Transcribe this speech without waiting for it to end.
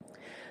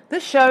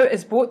This show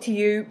is brought to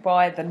you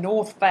by the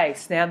North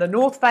Face. Now, the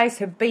North Face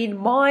have been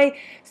my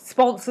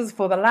sponsors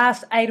for the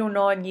last 8 or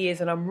 9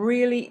 years, and I'm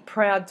really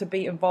proud to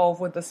be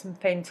involved with this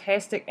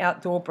fantastic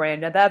outdoor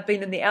brand. Now, they've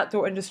been in the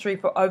outdoor industry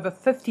for over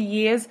 50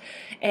 years,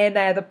 and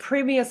they are the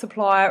premier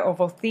supplier of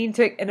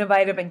authentic,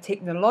 innovative, and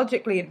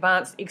technologically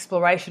advanced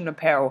exploration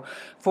apparel.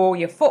 For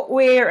your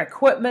footwear,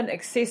 equipment,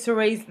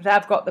 accessories,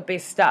 they've got the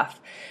best stuff.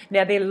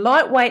 Now, their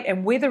lightweight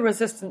and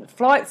weather-resistant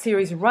Flight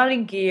Series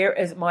running gear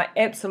is my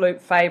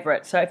absolute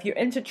favourite. So if you're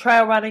into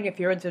trail running, if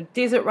you're into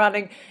desert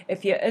running,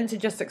 if you're into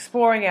just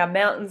exploring our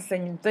mountains,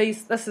 then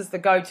this is the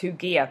go-to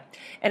gear.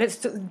 And it's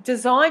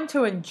designed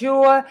to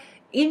endure,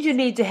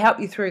 engineered to help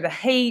you through the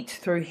heat,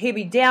 through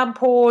heavy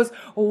downpours,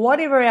 or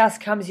whatever else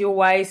comes your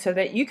way so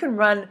that you can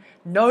run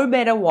no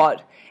matter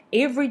what,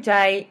 every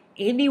day,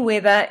 any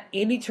weather,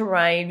 any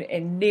terrain,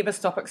 and never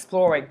stop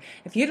exploring.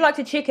 If you'd like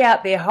to check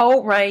out their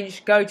whole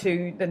range, go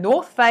to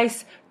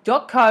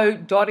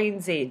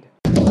thenorthface.co.nz.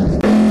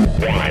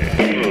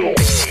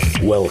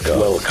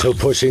 Welcome to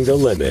Pushing the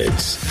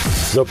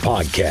Limits, the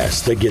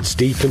podcast that gets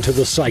deep into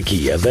the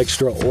psyche of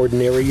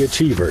extraordinary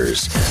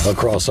achievers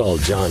across all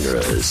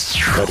genres,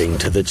 cutting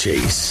to the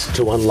chase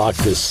to unlock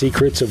the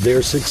secrets of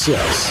their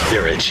success,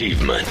 their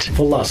achievement,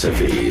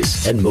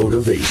 philosophies, and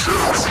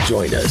motivations.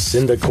 Join us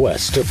in the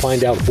quest to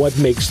find out what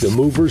makes the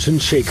movers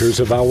and shakers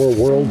of our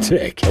world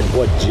tick and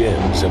what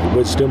gems of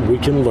wisdom we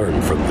can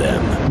learn from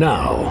them.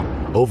 Now,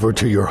 over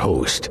to your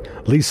host,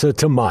 Lisa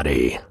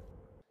Tamati.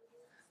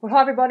 Well,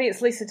 hi everybody,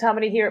 it's Lisa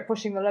Tamati here at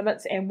Pushing the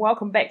Limits, and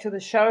welcome back to the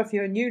show. If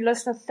you're a new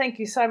listener, thank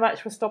you so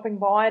much for stopping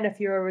by, and if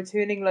you're a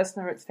returning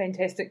listener, it's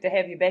fantastic to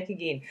have you back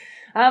again.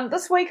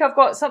 This week I've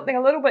got something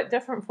a little bit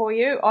different for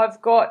you. I've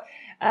got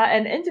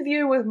an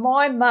interview with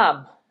my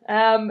mum.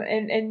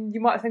 And you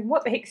might think,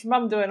 what the heck's your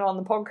mum doing on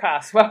the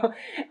podcast? Well,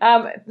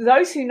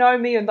 those who know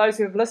me and those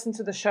who have listened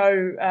to the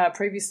show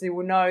previously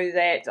will know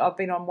that I've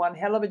been on one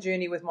hell of a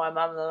journey with my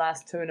mum in the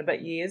last 2 and a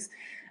bit years.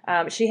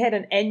 She had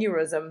an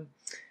aneurysm,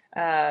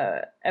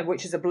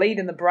 which is a bleed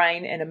in the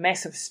brain and a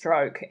massive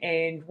stroke.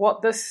 And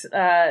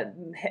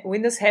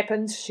when this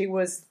happened, she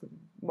was,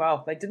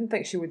 well, they didn't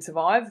think she would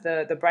survive.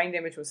 The brain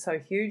damage was so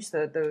huge,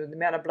 the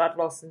amount of blood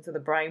loss into the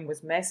brain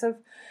was massive.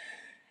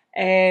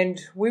 And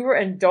we were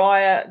in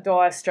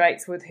dire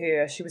straits with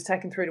her. She was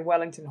taken through to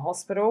Wellington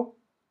Hospital.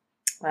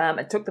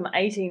 It took them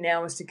 18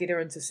 hours to get her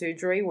into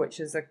surgery, which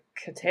is a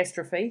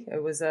catastrophe.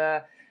 It was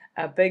a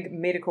big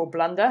medical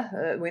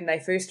blunder. When they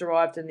first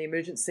arrived in the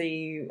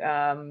emergency,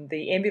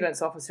 the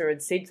ambulance officer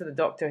had said to the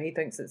doctor he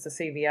thinks it's a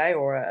CVA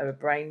or a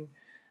brain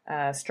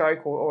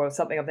stroke or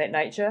something of that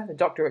nature. The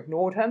doctor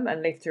ignored him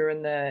and left her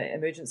in the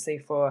emergency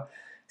for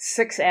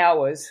 6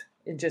 hours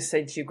and just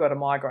said she'd got a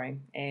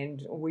migraine.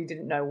 And we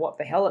didn't know what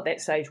the hell at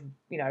that stage.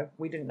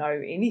 We didn't know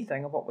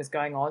anything of what was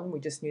going on. We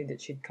just knew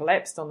that she'd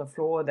collapsed on the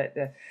floor, that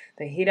the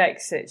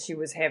headaches that she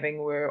was having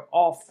were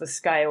off the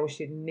scale.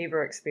 She'd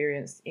never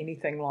experienced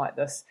anything like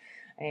this.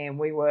 And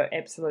we were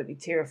absolutely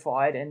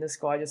terrified, and this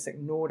guy just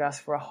ignored us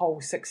for a whole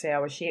 6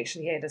 hours. She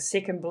actually had a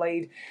second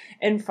bleed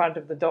in front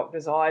of the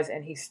doctor's eyes,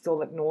 and he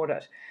still ignored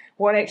it.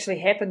 What actually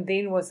happened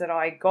then was that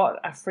I got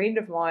a friend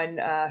of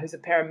mine who's a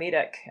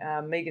paramedic,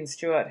 Megan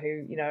Stewart,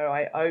 who,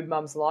 I owed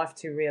Mum's life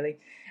to, really.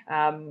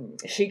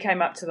 She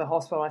came up to the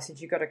hospital. I said,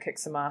 you've got to kick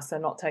some ass. They're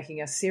not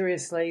taking us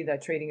seriously. They're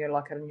treating her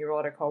like a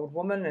neurotic old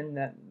woman and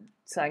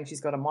saying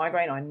she's got a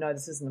migraine. I know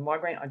this isn't a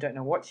migraine. I don't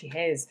know what she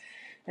has.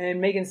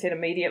 And Megan said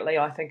immediately,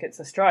 I think it's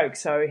a stroke.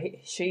 So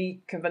she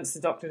convinced the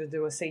doctor to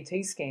do a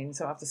CT scan.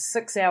 So after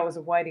 6 hours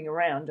of waiting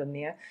around in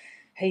there,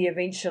 he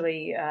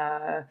eventually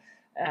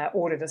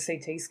ordered a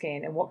CT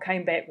scan. And what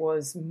came back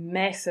was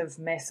massive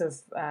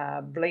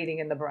bleeding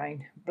in the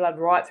brain, blood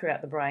right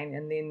throughout the brain.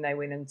 And then they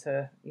went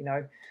into,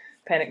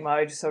 panic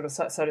mode, so to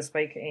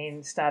speak,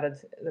 and started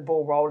the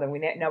ball rolling.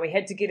 We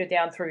had to get her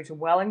down through to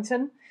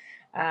Wellington.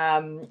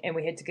 And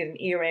we had to get an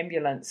air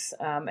ambulance.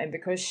 And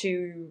because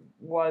she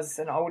was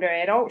an older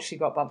adult, she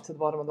got bumped to the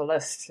bottom of the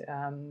list.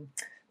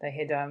 They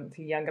had a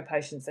few younger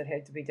patients that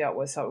had to be dealt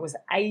with. So it was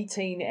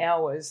 18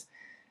 hours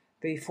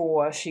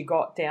before she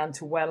got down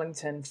to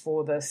Wellington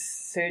for this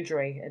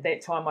surgery. At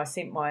that time, I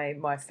sent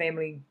my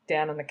family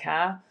down in the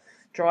car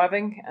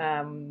driving,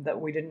 that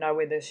we didn't know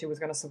whether she was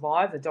going to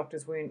survive. The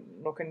doctors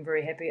weren't looking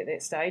very happy at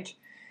that stage.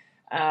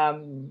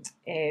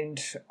 And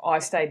I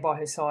stayed by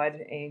her side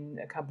and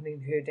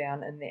accompanied her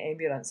down in the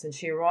ambulance. And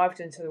she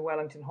arrived into the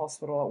Wellington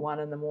Hospital at 1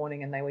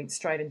 a.m, and they went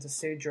straight into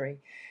surgery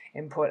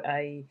and put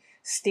a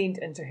stent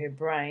into her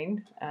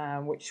brain,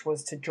 which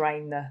was to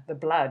drain the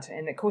blood.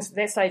 And of course, at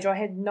that stage, I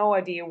had no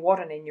idea what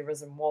an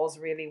aneurysm was,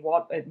 really,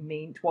 what it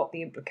meant, what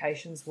the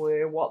implications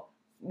were, what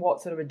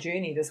sort of a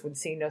journey this would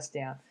send us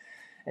down.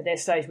 At that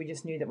stage, we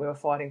just knew that we were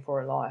fighting for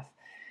her life.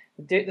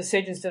 The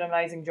surgeons did an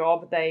amazing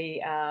job.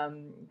 They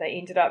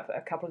ended up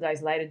a couple of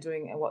days later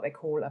doing what they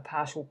call a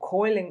partial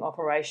coiling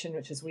operation,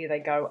 which is where they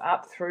go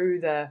up through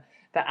the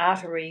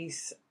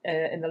arteries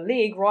in the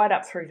leg, right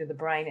up through to the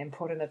brain, and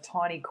put in a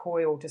tiny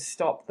coil to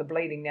stop the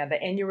bleeding. Now, the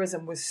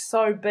aneurysm was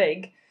so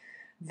big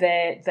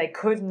that they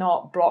could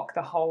not block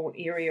the whole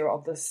area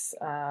of this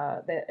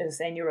that is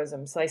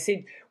aneurysm. So they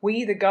said, we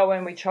either go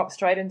in, we chop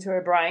straight into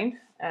her brain,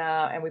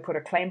 and we put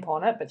a clamp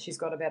on it, but she's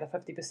got about a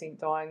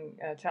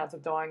 50% chance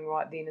of dying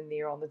right then and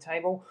there on the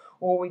table,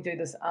 or we do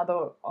this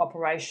other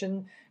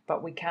operation,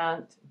 but we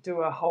can't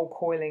do a whole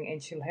coiling,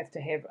 and she'll have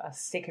to have a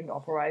second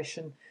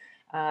operation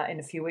in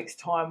a few weeks'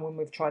 time when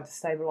we've tried to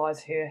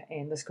stabilise her,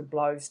 and this could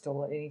blow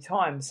still at any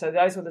time. So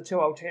those were the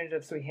two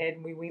alternatives we had,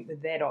 and we went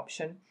with that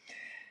option.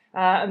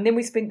 And then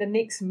we spent the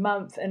next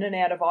month in and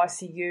out of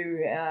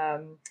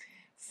ICU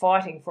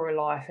fighting for her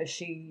life as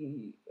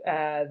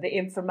the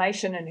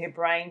inflammation in her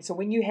brain. So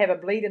when you have a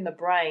bleed in the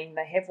brain,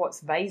 they have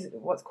what's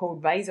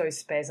called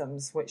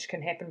vasospasms, which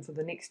can happen for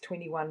the next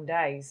 21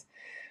 days,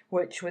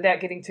 which, without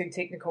getting too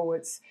technical,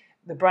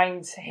 the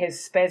brain has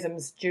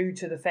spasms due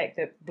to the fact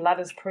that blood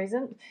is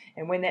present,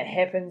 and when that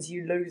happens,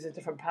 you lose a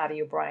different part of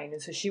your brain.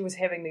 And so she was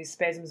having these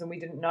spasms, and we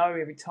didn't know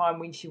every time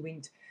when she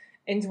went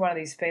into one of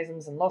these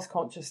spasms and lost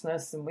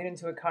consciousness and went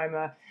into a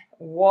coma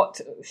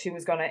what she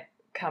was going to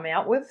come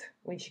out with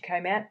when she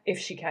came out, if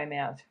she came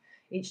out.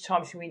 Each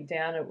time she went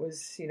down, it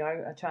was,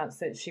 a chance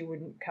that she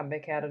wouldn't come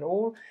back out at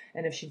all,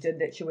 and if she did,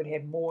 that she would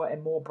have more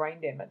and more brain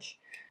damage.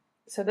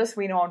 So this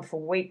went on for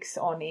weeks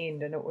on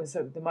end, and it was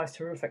the most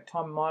horrific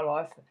time of my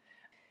life.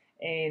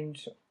 And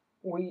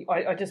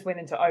I just went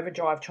into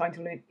overdrive trying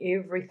to learn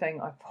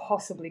everything I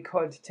possibly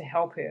could to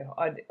help her.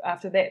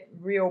 After that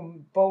real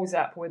balls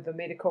up with the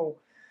medical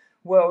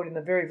world in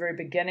the very, very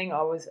beginning,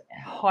 I was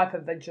hyper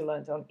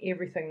vigilant on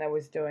everything they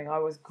was doing. I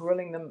was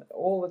grilling them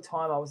all the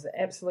time. I was the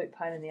absolute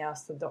pain in the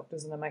ass to the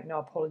doctors, and I make no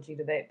apology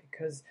to that,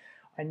 because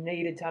I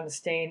needed to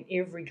understand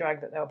every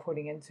drug that they were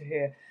putting into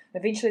her.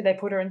 Eventually they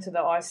put her into the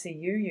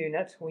ICU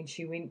unit when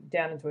she went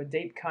down into a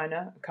deep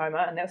coma,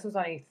 and that was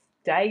only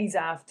days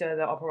after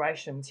the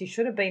operation. She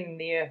should have been in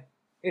there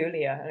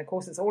earlier, and of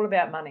course it's all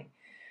about money.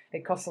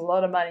 It costs a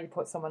lot of money to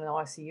put someone in the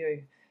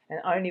ICU. And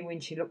only when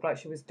she looked like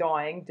she was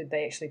dying did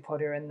they actually put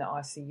her in the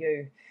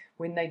ICU.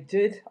 When they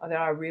did, then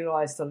I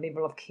realised the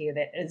level of care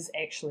that is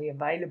actually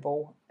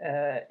available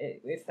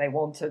if they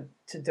wanted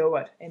to do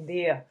it. And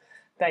there,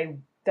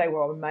 they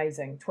were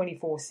amazing.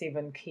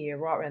 24/7 care,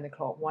 right around the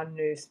clock, one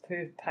nurse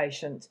per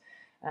patient.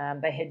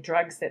 They had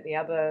drugs that the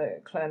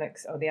other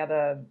clinics or the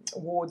other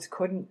wards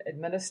couldn't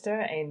administer,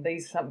 and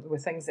these were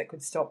things that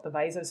could stop the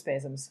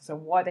vasospasms. So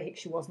why the heck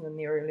she wasn't in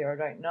there earlier, I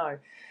don't know.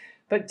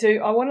 But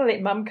I want to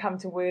let Mum come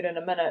to word in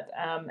a minute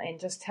and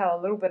just tell a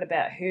little bit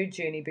about her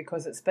journey,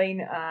 because it's been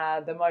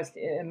the most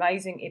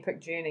amazing, epic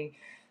journey.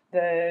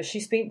 She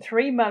spent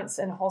 3 months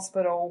in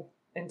hospital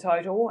in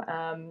total,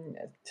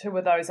 2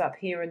 of those up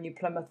here in New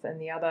Plymouth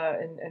and the other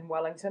in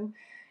Wellington.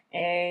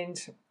 And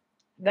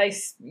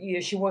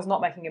she was not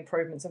making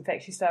improvements. In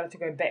fact, she started to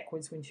go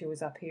backwards when she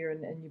was up here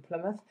in New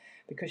Plymouth,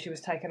 because she was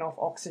taken off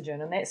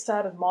oxygen. And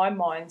that my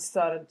mind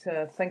started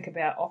to think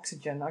about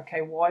oxygen.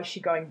 Okay, why is she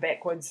going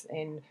backwards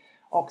and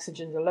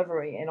oxygen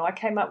delivery? And I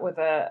came up with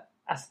a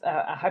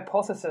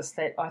hypothesis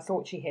that I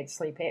thought she had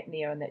sleep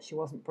apnea and that she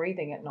wasn't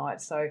breathing at night.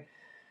 So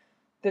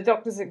the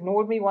doctors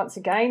ignored me once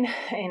again,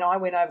 and I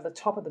went over the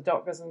top of the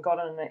doctors and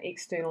got an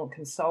external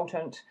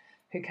consultant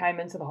who came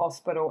into the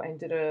hospital and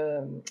did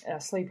a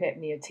sleep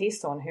apnea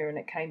test on her, and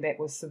it came back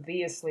with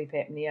severe sleep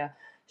apnea.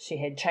 She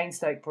had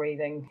Cheyne-Stokes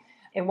breathing.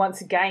 And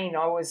once again,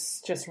 I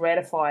was just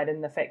ratified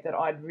in the fact that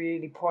I'd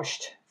really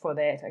pushed for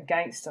that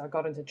I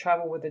got into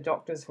trouble with the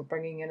doctors for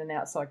bringing in an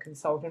outside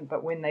consultant,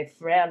 but when they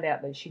found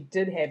out that she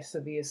did have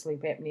severe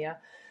sleep apnea,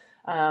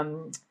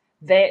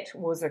 that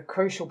was a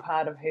crucial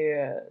part of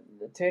her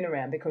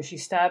turnaround, because she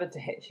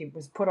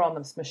was put on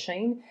this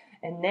machine,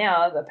 and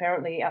now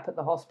apparently up at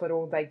the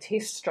hospital they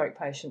test stroke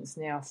patients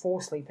now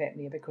for sleep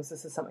apnea, because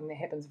this is something that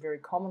happens very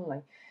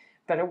commonly,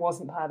 but it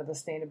wasn't part of the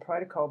standard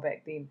protocol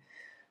back then.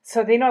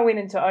 So then I went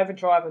into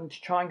overdrive and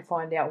to try and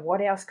find out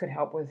what else could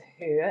help with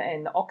her,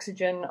 and the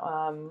oxygen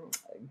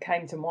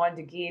came to mind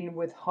again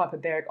with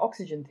hyperbaric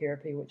oxygen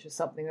therapy, which is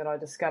something that I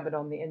discovered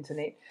on the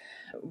internet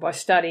by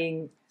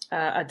studying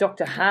a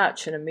Dr.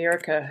 Harch in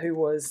America, who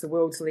was the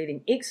world's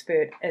leading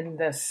expert in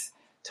this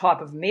type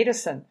of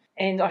medicine.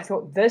 And I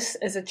thought, this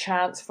is a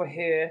chance for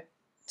her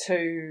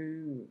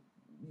to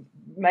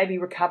maybe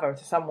recover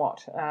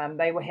somewhat.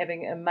 They were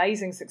having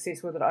amazing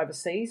success with it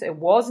overseas. It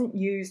wasn't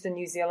used in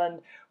New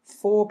Zealand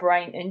for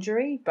brain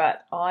injury,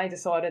 but I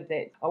decided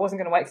that I wasn't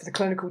going to wait for the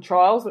clinical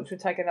trials, which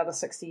would take another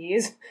 60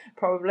 years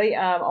probably.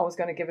 I was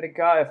going to give it a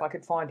go if I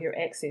could find her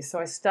access. So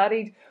I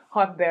studied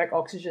hyperbaric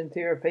oxygen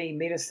therapy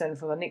medicine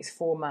for the next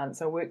 4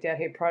 months. I worked out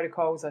her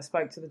protocols. I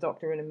spoke to the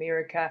doctor in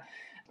America.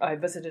 I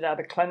visited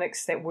other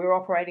clinics that were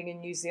operating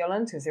in New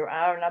Zealand, because there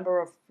are a number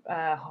of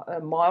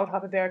mild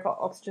hyperbaric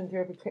oxygen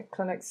therapy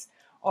clinics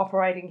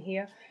operating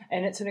here,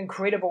 and it's an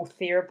incredible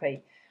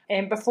therapy.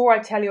 And before I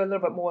tell you a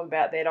little bit more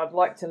about that, I'd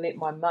like to let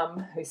my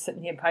mum, who's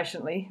sitting here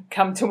patiently,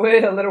 come to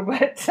word a little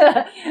bit.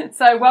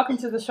 So welcome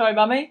to the show,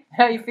 Mummy.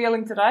 How are you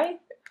feeling today?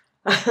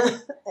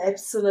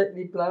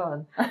 Absolutely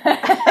blown.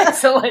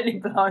 Absolutely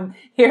blown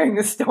hearing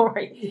the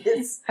story.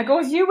 Yes. Of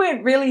course, you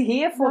weren't really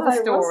here for the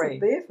story. I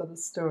wasn't there for the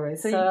story,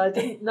 so I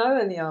didn't know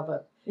any of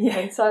it. Yeah.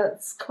 And so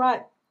it's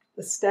quite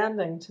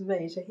astounding to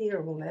me to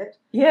hear all that.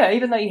 Yeah,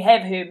 even though you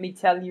have heard me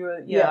tell you,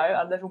 you Yeah.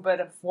 know, a little bit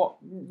of what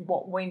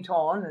went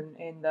on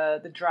and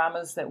the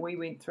dramas that we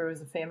went through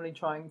as a family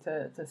trying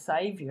to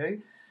save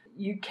you,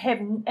 you have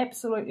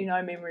absolutely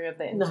no memory of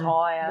that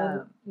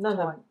entire time. None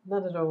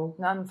at all.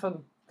 None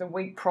for the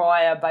week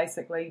prior,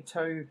 basically,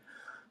 to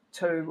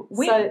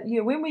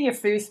when were your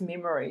first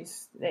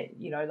memories that,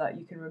 you know, like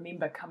you can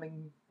remember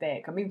coming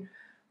back? I mean,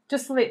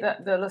 just to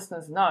let the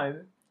listeners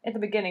know, at the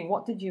beginning,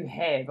 what did you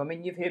have? I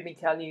mean, you've heard me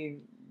tell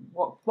you,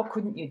 what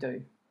couldn't you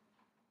do?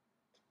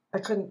 I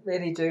couldn't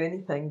really do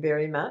anything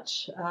very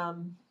much.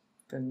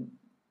 Didn't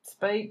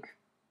speak.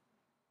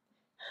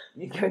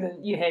 You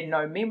couldn't. You had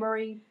no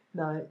memory.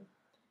 No.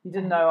 You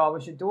didn't know I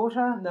was your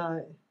daughter.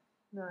 No.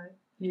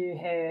 You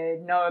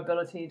had no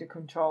ability to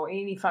control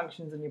any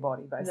functions in your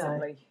body,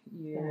 basically.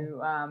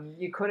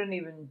 You couldn't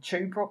even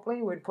chew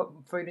properly. We'd put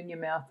food in your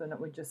mouth and it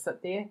would just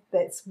sit there.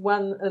 That's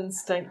one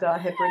instinct I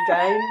have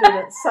regained, and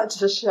it's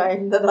such a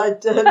shame that I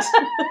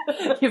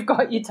did. You've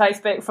got your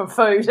taste back for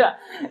food.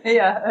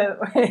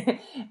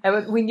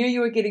 We knew you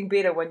were getting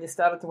better when you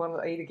started to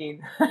want to eat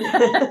again.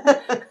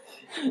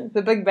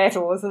 The big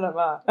battle, isn't it,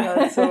 Mark? No,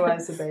 it's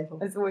always a battle.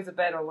 It's always a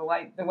battle,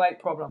 the weight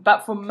problem.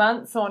 But for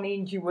months on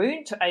end, you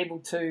weren't able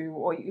to,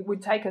 or it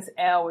would take us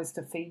hours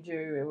to feed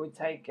you. It would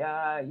take,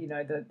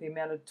 the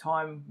amount of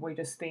time we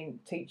just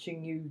spent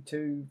teaching you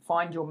to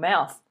find your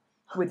mouth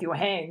with your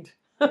hand.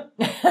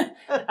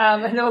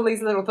 And all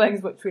these little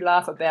things which we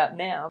laugh about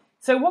now.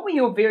 So what were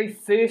your very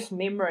first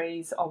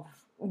memories of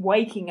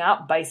waking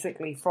up,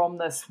 basically, from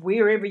this,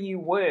 wherever you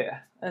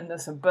were, in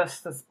this abyss,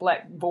 this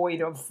black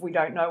void of we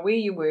don't know where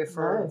you were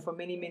for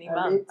many, many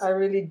months? I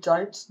really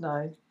don't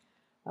know.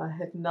 I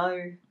have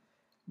no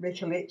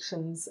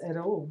recollections at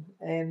all.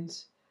 And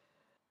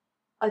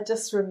I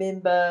just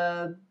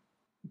remember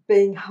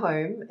being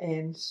home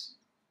and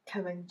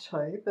coming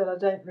to, but I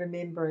don't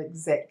remember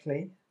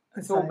exactly.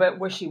 It's all a bit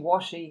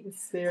wishy-washy.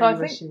 It's very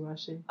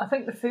wishy-washy. I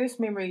think the first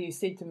memory you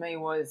said to me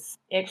was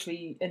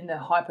actually in the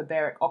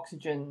hyperbaric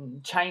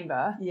oxygen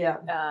chamber. Yeah.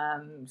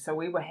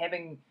 So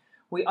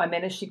I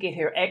managed to get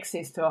her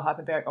access to a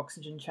hyperbaric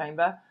oxygen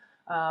chamber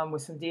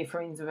with some dear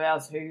friends of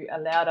ours who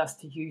allowed us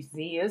to use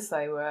theirs.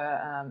 They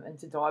were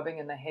into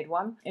diving and they had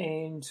one.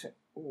 And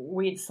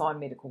we'd signed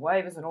medical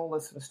waivers and all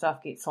this sort of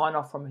stuff, get sign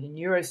off from a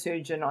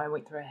neurosurgeon. I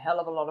went through a hell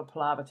of a lot of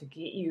palaver to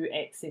get you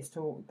access to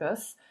all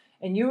this.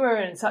 And you were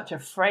in such a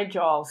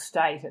fragile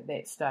state at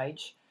that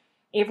stage.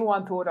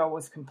 Everyone thought I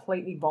was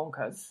completely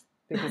bonkers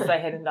because they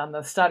hadn't done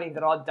the study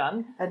that I'd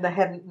done. And they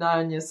hadn't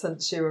known you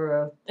since you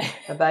were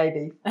a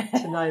baby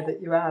to know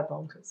that you are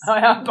bonkers.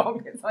 I am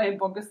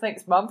bonkers.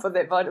 Thanks, Mum, for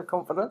that vote of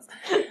confidence.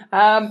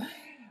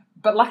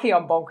 But lucky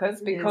I'm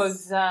bonkers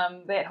because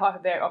that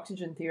hyperbaric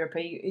oxygen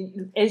therapy,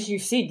 as you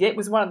said, that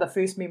was one of the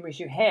first memories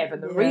you have.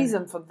 And the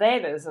reason for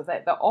that is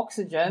that the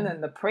oxygen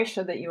and the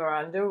pressure that you are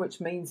under, which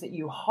means that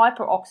you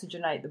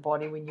hyperoxygenate the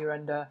body when you're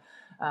under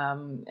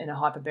in a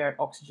hyperbaric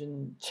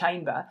oxygen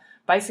chamber.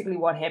 Basically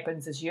what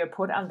happens is you're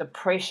put under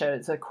pressure.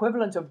 It's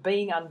equivalent of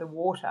being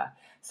underwater.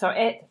 So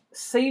at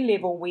sea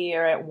level,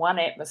 we're at 1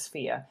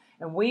 atmosphere.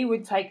 And we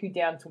would take you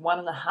down to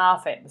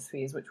 1.5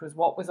 atmospheres, which was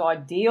what was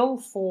ideal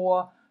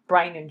for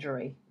brain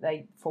injury.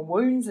 For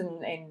wounds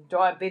and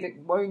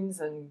diabetic wounds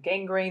and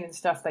gangrene and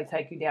stuff, they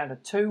take you down to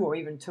 2 or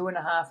even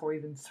 2.5 or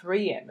even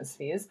 3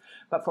 atmospheres.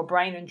 But for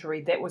brain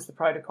injury, that was the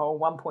protocol,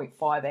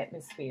 1.5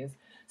 atmospheres.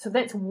 So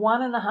that's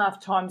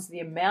 1.5 times the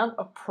amount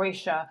of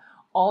pressure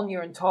on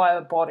your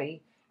entire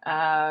body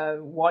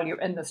while you're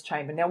in this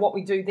chamber. Now, what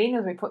we do then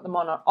is we put them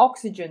on an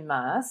oxygen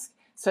mask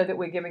so that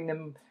we're giving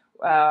them,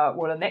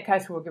 in that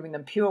case, we're giving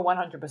them pure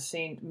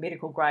 100%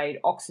 medical grade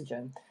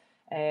oxygen.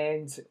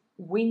 And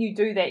when you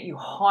do that, you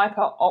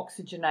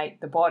hyperoxygenate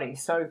the body.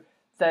 So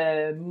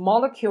the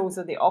molecules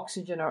of the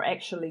oxygen are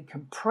actually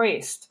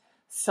compressed.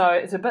 So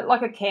it's a bit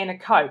like a can of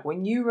Coke.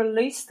 When you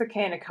release the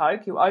can of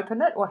Coke, you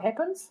open it, what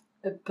happens?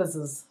 It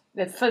fizzes.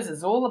 It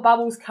fizzes. All the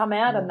bubbles come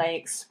out and they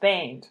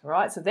expand,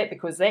 right? So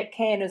because that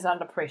can is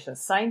under pressure.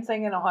 Same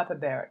thing in a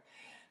hyperbaric.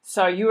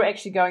 So you're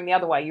actually going the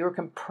other way. You're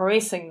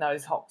compressing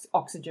those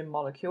oxygen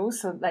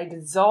molecules so they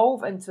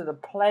dissolve into the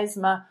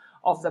plasma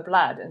of the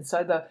blood. And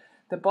so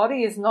the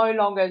body is no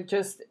longer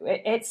just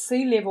at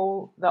sea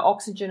level, the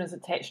oxygen is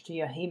attached to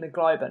your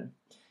hemoglobin.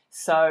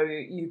 So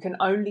you can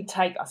only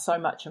take so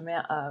much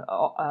amount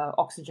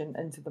oxygen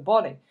into the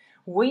body.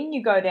 When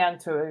you go down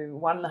to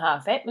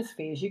 1.5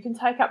 atmospheres, you can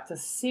take up to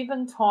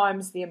 7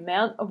 times the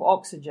amount of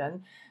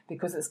oxygen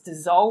because it's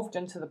dissolved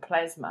into the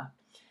plasma.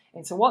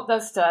 And so what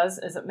this does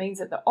is it means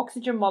that the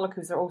oxygen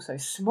molecules are also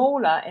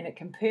smaller and it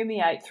can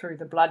permeate through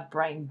the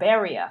blood-brain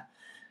barrier.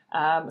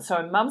 So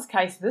in Mum's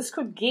case, this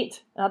could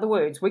get, in other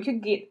words, we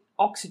could get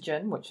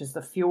oxygen, which is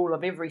the fuel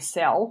of every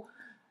cell,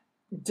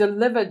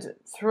 delivered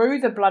through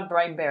the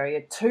blood-brain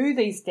barrier to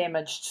these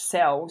damaged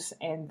cells,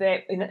 and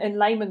that, in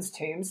layman's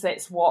terms,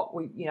 that's what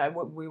we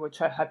were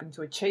hoping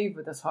to achieve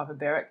with this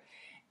hyperbaric,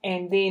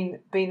 and then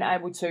being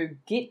able to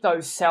get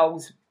those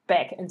cells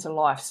back into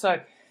life.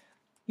 So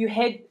you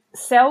had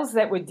cells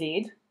that were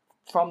dead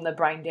from the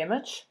brain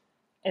damage,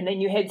 And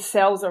then you had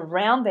cells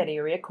around that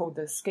area called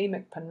the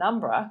ischemic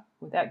penumbra,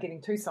 without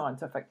getting too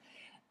scientific,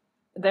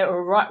 that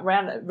were right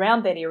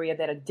around that area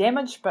that are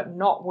damaged but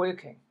not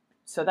working.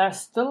 So they're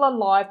still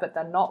alive, but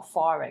they're not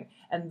firing.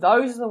 And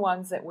those are the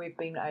ones that we've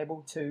been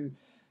able to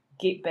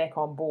get back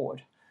on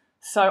board.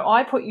 So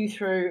I put you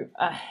through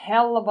a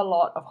hell of a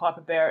lot of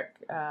hyperbaric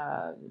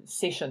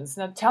sessions.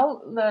 Now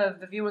tell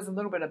the viewers a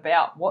little bit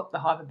about what the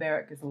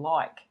hyperbaric is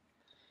like.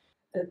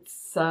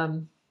 It's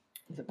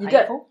Is it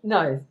painful?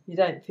 you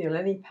don't feel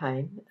any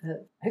pain.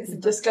 You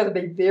just got to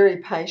be very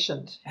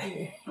patient.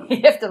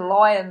 You have to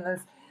lie in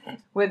this.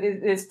 Well,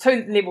 there's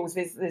two levels.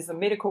 There's the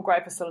medical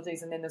grade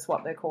facilities, and then there's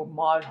what they're called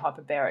mild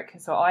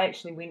hyperbaric. So I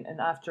actually went, and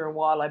after a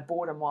while I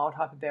bought a mild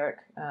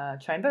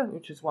hyperbaric chamber,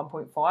 which is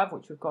 1.5,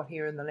 which we've got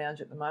here in the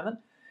lounge at the moment.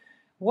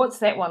 What's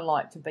that one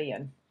like to be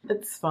in?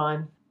 It's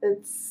fine.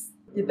 It's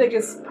your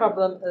biggest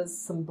problem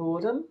is some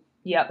boredom.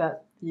 Yeah.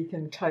 But you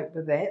can cope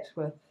with that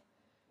with.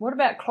 What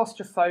about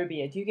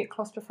claustrophobia? Do you get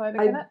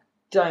claustrophobic in it?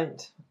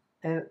 Don't.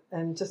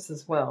 And just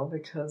as well,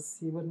 because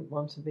you wouldn't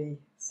want to be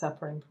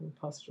suffering from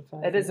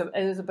claustrophobia. It is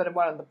a bit of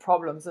one of the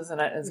problems, isn't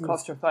it? Is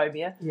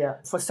claustrophobia. Yeah.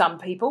 For some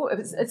people,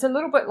 it's a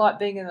little bit like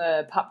being in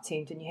a pup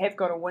tent, and you have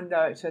got a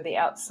window to the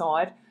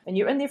outside, and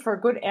you're in there for a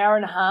good hour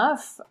and a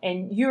half,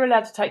 and you're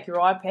allowed to take your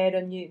iPad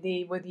and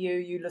there with you.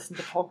 You listen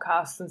to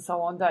podcasts and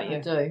so on, don't you?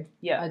 I do.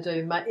 Yeah, I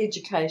do. My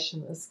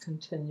education is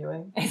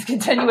continuing. It's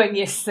continuing.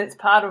 Yes, that's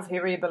part of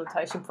her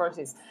rehabilitation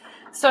process.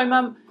 So,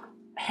 Mum,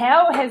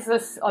 how has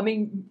this? I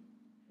mean,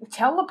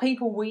 tell the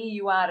people where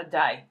you are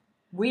today.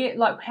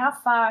 How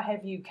far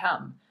have you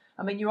come?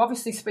 I mean, you're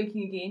obviously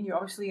speaking again. You're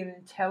obviously an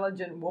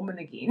intelligent woman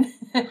again.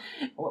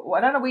 I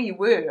don't know where you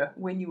were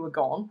when you were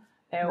gone.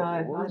 No,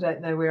 I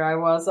don't know where I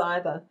was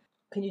either.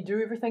 Can you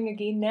do everything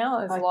again now?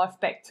 Is life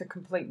back to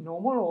complete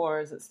normal, or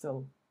is it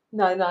still?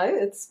 No,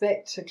 it's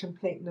back to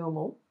complete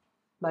normal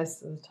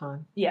most of the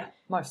time. Yeah,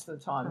 most of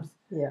the times.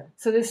 Yeah.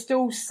 So there's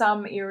still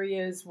some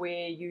areas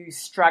where you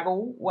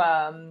struggle.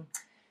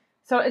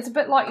 So it's a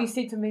bit like you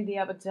said to me the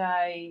other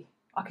day,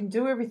 I can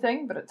do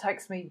everything, but it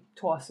takes me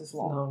twice as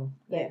long.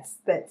 That's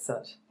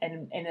it.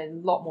 And a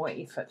lot more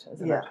effort,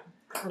 isn't it? Yeah,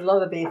 a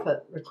lot of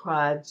effort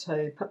required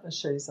to put my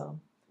shoes on.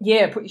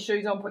 Yeah, put your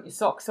shoes on, put your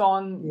socks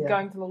on,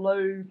 going to the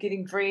loo,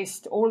 getting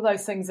dressed, all of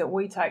those things that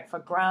we take for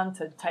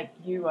granted take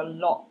you a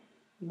lot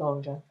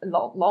longer and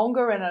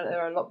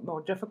are a lot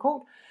more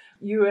difficult.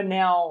 You are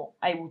now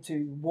able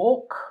to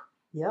walk.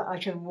 Yeah, I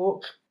can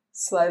walk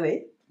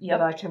slowly,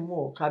 but I can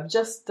walk. I've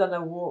just done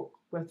a walk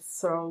with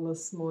Cyril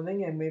this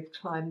morning, and we've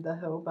climbed the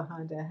hill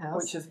behind our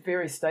house. Which is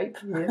very steep.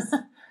 Yes,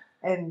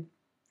 and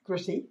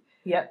gritty.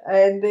 Yeah.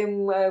 And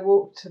then I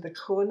walked to the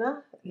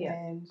corner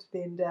and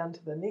then down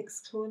to the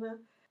next corner.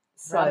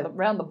 So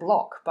round the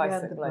block, basically.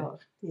 Round the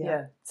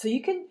block, So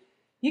you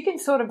can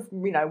sort of,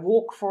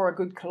 walk for a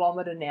good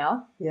kilometre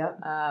now.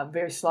 Yeah.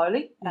 Very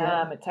slowly.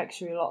 Yeah. It takes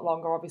you a lot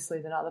longer,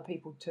 obviously, than other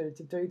people to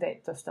do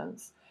that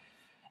distance.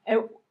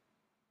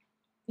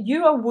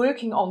 You are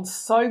working on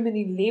so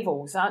many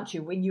levels, aren't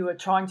you, when you are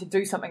trying to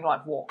do something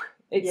like walk?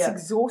 It's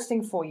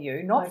exhausting for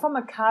you, not from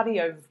a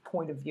cardio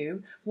point of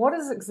view. What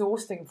is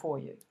exhausting for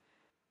you?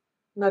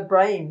 My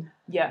brain.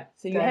 Yeah,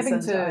 so you're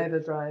having to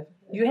overdrive.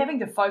 You're having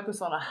to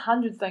focus on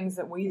 100 things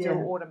that we do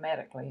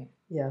automatically.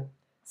 Yeah.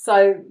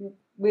 So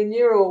when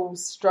you're all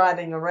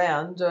striding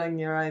around doing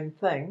your own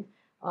thing,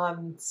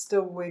 I'm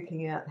still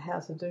working out how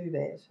to do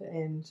that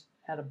and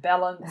how to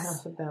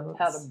balance,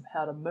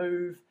 how to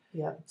move.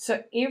 Yeah.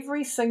 So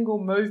every single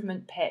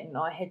movement pattern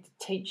I had to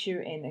teach you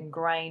and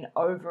ingrain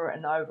over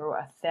and over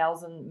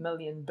 1,000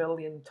 million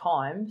billion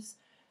times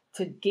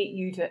to get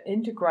you to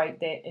integrate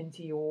that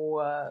into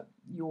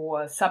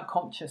your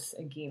subconscious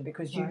again,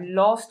 because you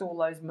lost all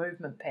those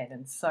movement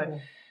patterns. So,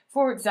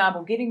 for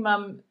example, getting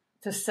Mum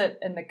to sit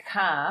in the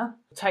car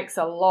takes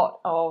a lot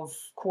of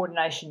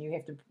coordination. You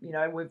have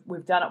to,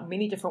 we've done it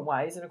many different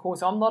ways, and of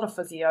course, I'm not a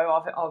physio.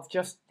 I've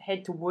just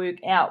had to work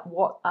out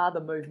what are the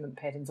movement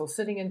patterns, or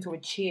sitting into a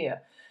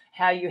chair,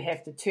 how you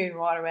have to turn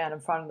right around in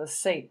front of the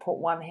seat, put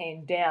one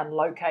hand down,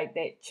 locate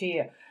that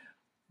chair.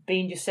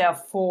 Bend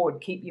yourself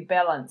forward, keep your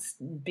balance,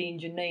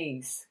 bend your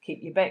knees,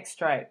 keep your back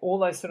straight, all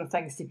those sort of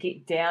things to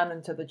get down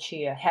into the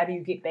chair. How do you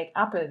get back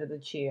up into the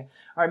chair?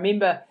 I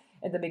remember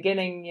at the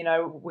beginning,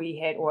 we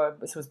had, or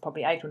this was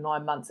probably 8 or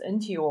 9 months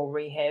into your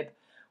rehab,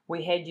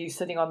 we had you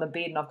sitting on the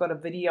bed, and I've got a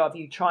video of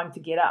you trying to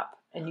get up,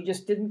 and you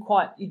just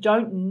you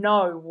don't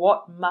know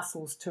what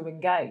muscles to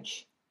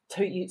engage.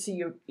 So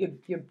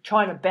you're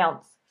trying to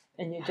bounce,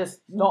 and you're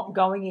just not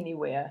going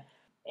anywhere.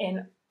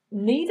 And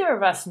neither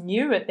of us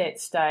knew at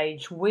that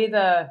stage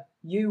whether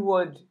you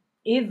would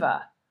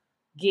ever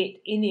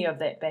get any of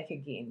that back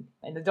again.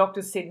 And the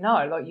doctors said,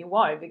 no, you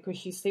won't, because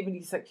she's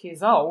 76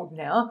 years old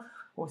now,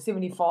 or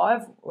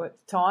 75 at the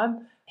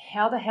time.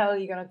 How the hell are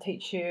you going to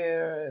teach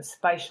her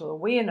spatial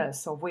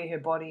awareness of where her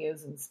body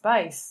is in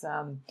space?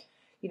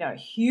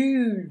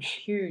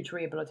 Huge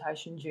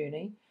rehabilitation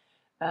journey.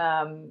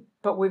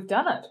 But we've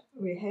done it.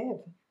 We have.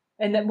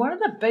 And then one of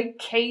the big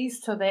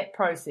keys to that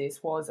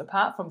process was,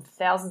 apart from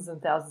thousands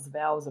and thousands of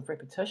hours of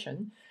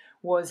repetition,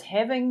 was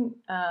having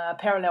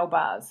parallel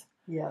bars.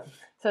 Yeah.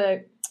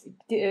 So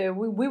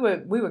we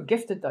were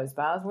gifted those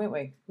bars, weren't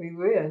we? We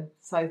were.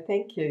 So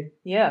thank you.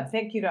 Yeah,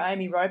 thank you to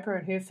Amy Roper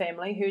and her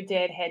family. Her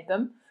dad had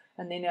them,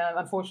 and then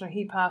unfortunately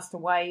he passed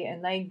away,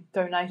 and they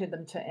donated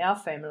them to our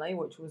family,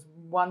 which was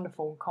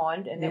wonderful and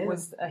kind, and that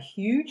was a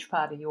huge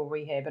part of your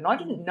rehab. And I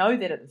didn't know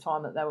that at the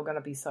time that they were going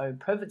to be so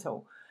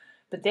pivotal.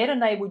 But that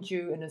enabled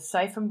you in a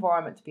safe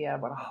environment to be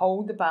able to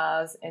hold the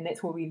bars, and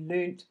that's where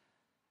we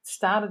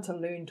started to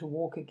learn to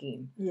walk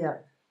again. Yeah.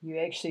 You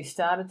actually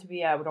started to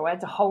be able to, I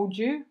had to hold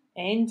you,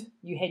 and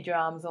you had your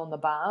arms on the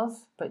bars,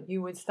 but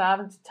you had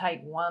started to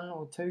take 1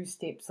 or 2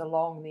 steps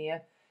along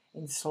there,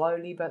 and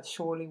slowly but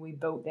surely we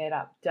built that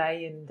up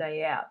day in,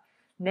 day out.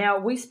 Now,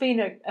 we spend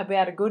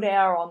about a good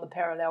hour on the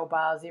parallel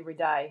bars every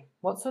day.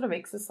 What sort of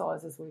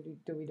exercises do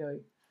we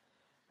do?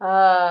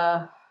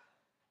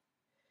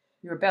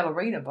 You're a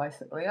ballerina,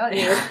 basically, aren't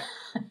you?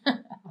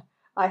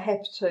 I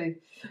have to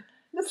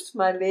lift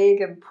my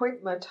leg and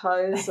point my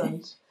toes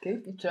and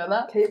keep your chin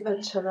up. Keep my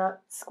chin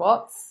up.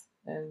 Squats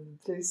and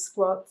do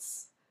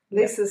squats.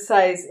 Lisa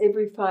says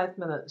every 5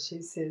 minutes,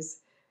 she says,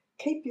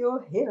 keep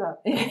your head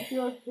up, keep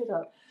your head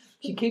up.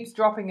 She keeps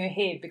dropping her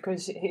head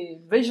because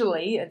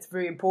visually it's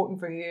very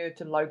important for her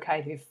to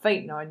locate her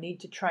feet. Now I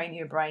need to train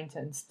her brain to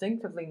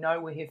instinctively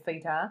know where her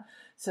feet are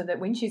so that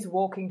when she's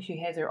walking she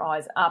has her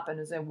eyes up and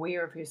is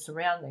aware of her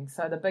surroundings.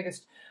 So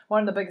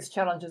one of the biggest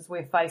challenges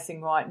we're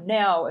facing right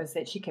now is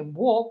that she can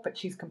walk but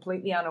she's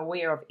completely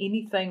unaware of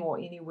anything or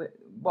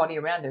anybody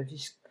around her.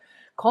 She's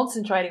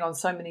concentrating on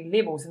so many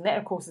levels, and that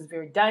of course is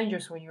very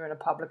dangerous when you're in a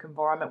public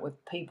environment with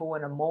people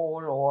in a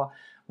mall or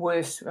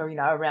worse, or,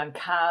 around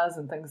cars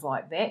and things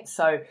like that.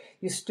 So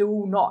you're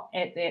still not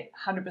at that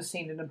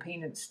 100%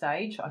 independent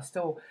stage. I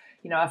still,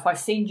 if I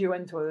send you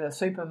into a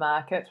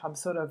supermarket, I'm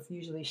sort of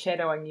usually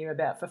shadowing you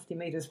about 50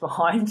 metres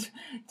behind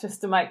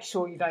just to make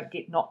sure you don't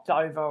get knocked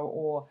over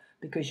or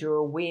because your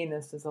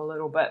awareness is a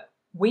little bit.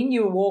 When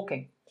you're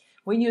walking,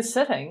 when you're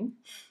sitting,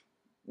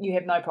 you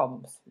have no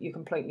problems. You're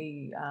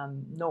completely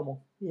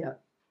normal. Yeah.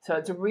 So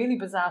it's a really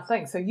bizarre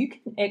thing. So you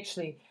can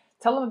actually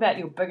tell them about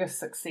your biggest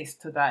success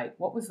to date.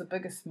 What was the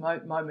biggest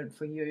moment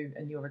for you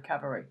in your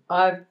recovery?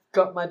 I've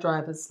got my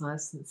driver's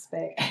license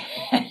back.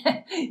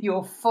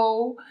 Your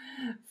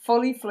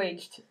fully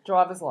fledged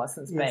driver's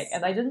license back.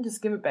 And they didn't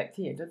just give it back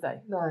to you, did they?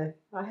 No.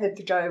 I had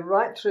to go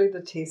right through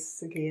the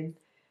tests again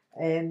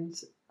and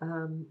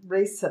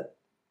resit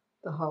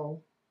the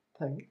whole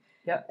thing.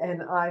 Yep.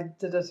 And I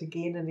did it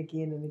again and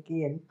again and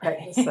again,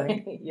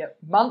 practicing. Yep,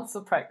 months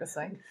of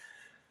practicing.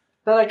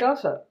 But I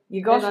got it.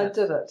 You got it. And I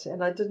did it,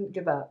 and I didn't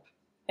give up.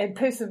 And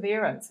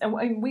perseverance.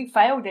 And we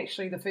failed,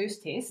 actually, the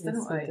first test,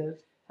 didn't we? Yes, we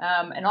did.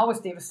 And I was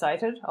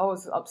devastated. I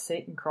was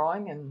upset and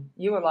crying, and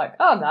you were like,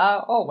 oh,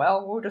 no, oh,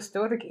 well, we'll just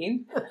do it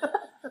again.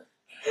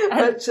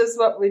 Which is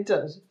what we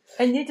did.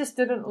 And you just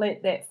didn't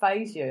let that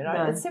faze you. No.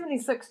 At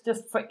 76,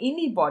 just for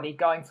anybody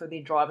going for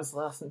their driver's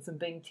license and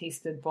being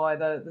tested by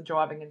the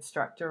driving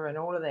instructor and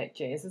all of that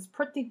jazz is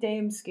pretty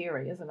damn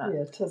scary, isn't it?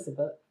 Yeah, it is a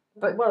bit.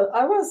 But, well,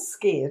 I was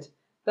scared,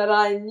 but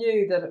I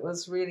knew that it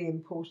was really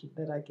important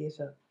that I get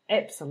it.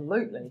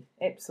 Absolutely,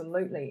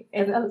 absolutely.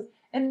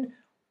 And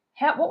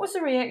what was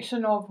the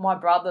reaction of my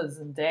brothers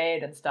and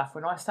dad and stuff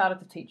when I started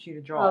to teach you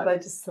to drive? Oh, they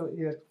just thought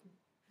you were...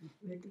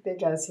 There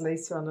goes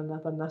Lisa on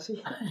another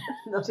nutty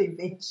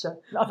venture.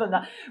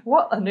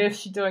 What on earth is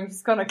she doing?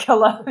 She's going to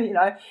kill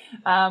her,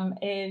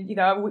 And,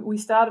 we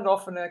started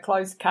off in a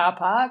closed car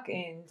park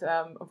and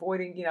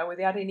avoiding,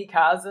 without any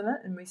cars in it.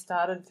 And we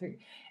started to,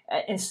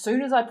 as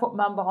soon as I put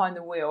Mum behind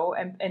the wheel,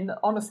 and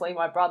honestly,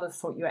 my brothers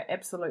thought you were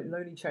absolute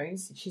Looney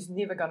Tunes. She's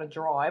never going to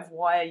drive.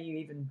 Why are you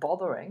even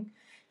bothering?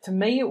 To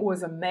me, it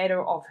was a matter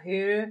of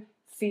her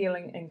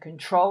feeling in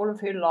control of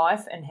her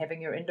life and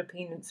having her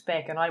independence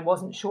back. And I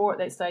wasn't sure at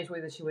that stage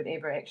whether she would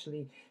ever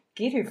actually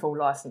get her full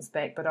license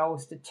back, but I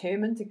was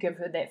determined to give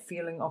her that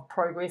feeling of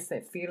progress,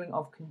 that feeling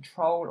of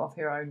control of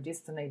her own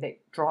destiny that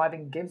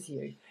driving gives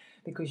you,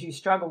 because you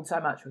struggled so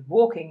much with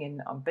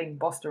walking and being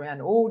bossed around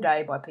all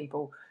day by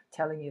people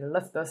telling you to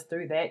lift this,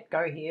 do that,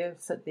 go here,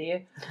 sit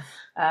there.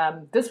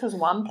 This was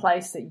one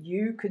place that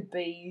you could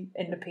be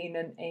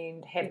independent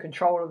and have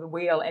control of the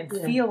wheel and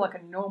feel like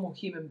a normal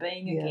human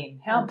being again.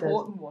 How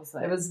important was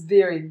that? It was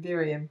very,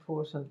 very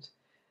important.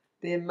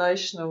 The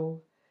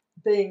emotional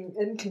being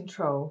in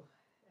control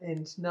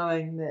and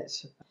knowing that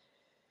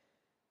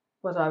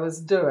what I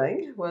was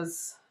doing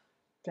was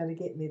going to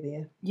get me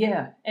there.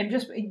 Yeah, and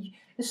just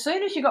as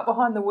soon as you got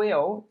behind the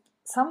wheel,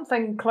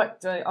 something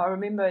clicked. I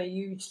remember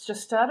you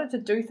just started to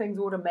do things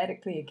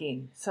automatically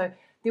again. So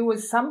there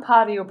was some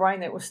part of your brain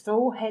that was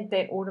still had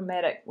that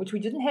automatic, which we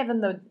didn't have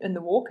in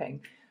the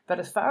walking. But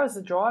as far as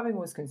the driving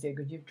was concerned,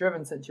 because you've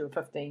driven since you were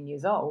 15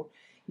 years old,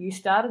 you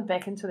started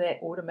back into that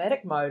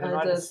automatic mode. And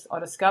I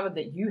discovered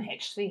that you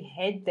actually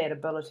had that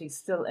ability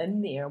still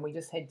in there, and we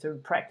just had to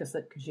practice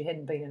it because you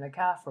hadn't been in a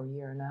car for a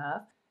year and a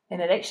half.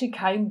 And it actually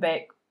came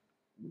back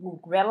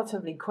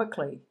relatively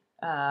quickly.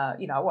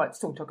 It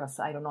still took us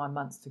 8 or 9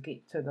 months to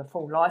get to the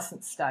full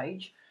license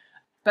stage.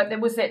 But there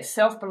was that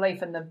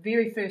self-belief, and the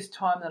very first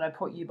time that I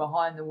put you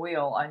behind the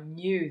wheel, I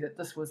knew that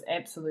this was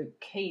absolute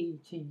key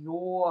to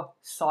your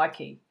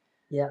psyche.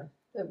 Yeah,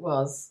 it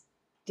was,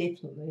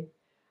 definitely.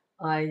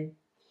 I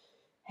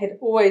had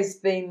always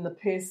been the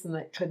person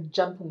that could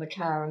jump in the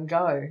car and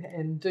go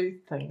and do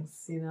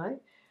things, you know.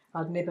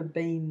 I'd never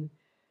been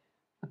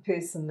a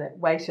person that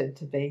waited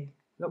to be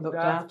looked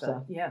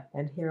after. Yeah.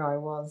 And here I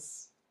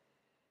was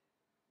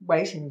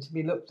waiting to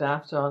be looked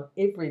after on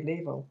every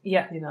level.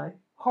 Yeah. You know.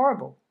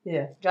 Horrible.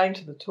 Yeah. Going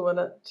to the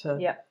toilet,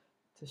 to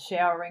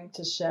showering.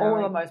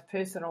 All the most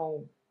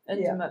personal,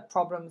 intimate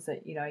problems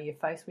that, you know, you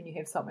face when you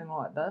have something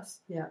like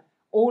this. Yeah.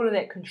 All of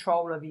that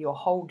control over your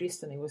whole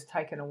destiny was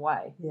taken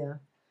away. Yeah.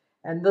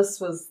 And this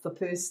was the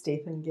first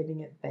step in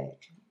getting it back.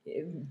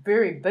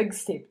 Very big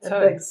step too.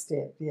 A big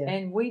step, yeah.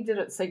 And we did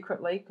it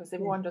secretly because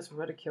everyone just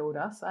ridiculed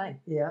us, eh?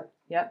 Yeah.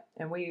 Yeah.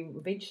 And we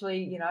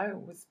eventually, you know, it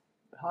was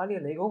highly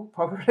illegal,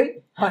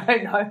 probably. I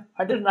don't know.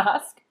 I didn't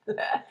ask.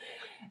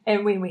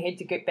 And when we had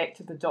to get back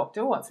to the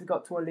doctor, once we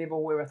got to a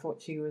level where I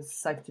thought she was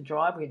safe to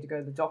drive, we had to go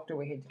to the doctor.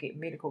 We had to get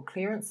medical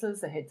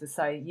clearances. They had to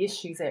say, yes,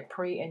 she's at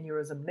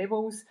pre-aneurysm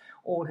levels.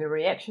 All her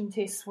reaction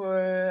tests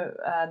were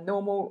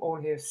normal.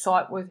 All her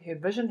sight, her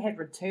vision had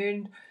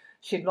returned.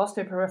 She'd lost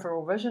her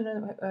peripheral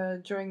vision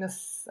during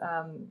this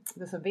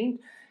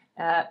event.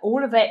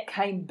 All of that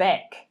came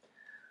back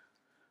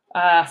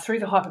through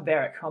the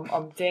hyperbaric.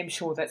 I'm damn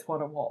sure that's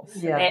what it was.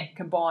 Yeah. That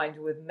combined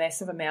with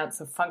massive amounts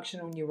of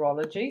functional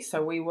neurology.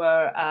 So we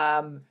were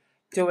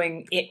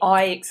doing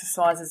eye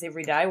exercises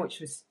every day, which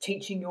was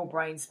teaching your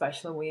brain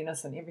spatial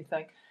awareness and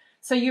everything.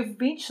 So you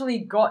eventually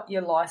got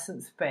your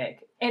license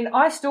back. And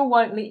I still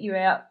won't let you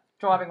out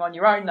driving on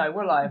your own, though,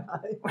 will I?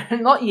 No.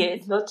 Not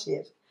yet. Not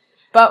yet.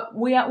 But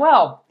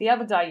the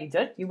other day you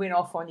did. You went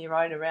off on your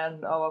own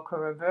around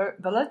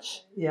Owakura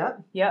Village. Yeah.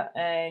 Yeah,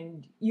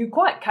 and you're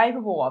quite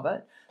capable of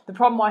it. The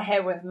problem I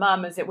have with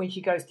Mum is that when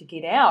she goes to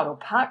get out or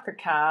park the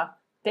car,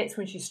 that's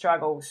when she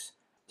struggles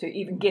to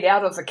even get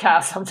out of the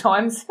car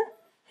sometimes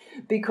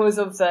because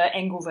of the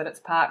angle that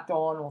it's parked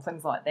on or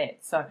things like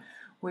that. So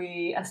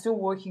we are still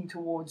working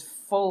towards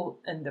full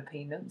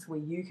independence where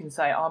you can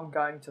say, I'm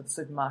going to the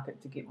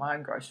supermarket to get my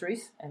own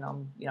groceries and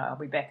I'll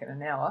be back in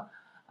an hour.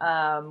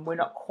 We're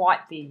not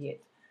quite there yet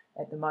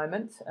at the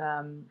moment,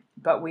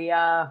 but we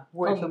are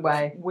working. On the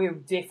way. We're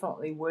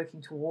definitely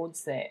working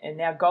towards that,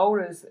 and our goal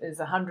is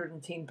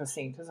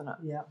 110%, isn't it?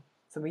 Yeah.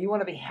 So you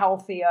want to be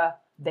healthier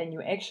than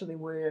you actually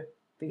were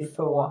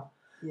before.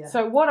 Yeah.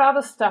 So what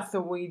other stuff do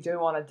we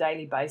do on a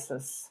daily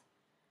basis?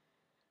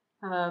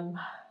 We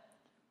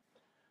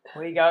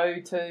go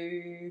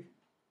to.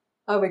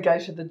 Oh, we go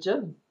to the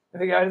gym.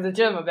 We go to the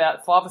gym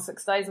about 5 or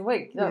 6 days a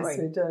week, don't Yes,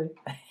 we? we do.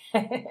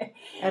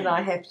 And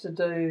I have to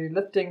do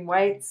lifting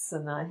weights,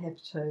 and I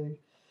have to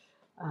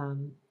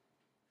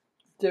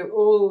do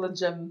all the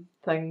gym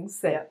things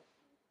that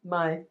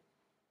my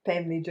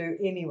family do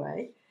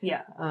anyway.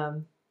 Yeah.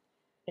 And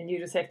you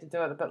just have to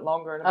do it a bit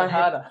longer and a bit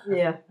harder. harder.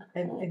 Yeah,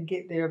 and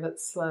get there a bit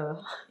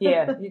slower.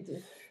 Yeah.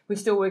 We're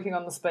still working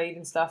on the speed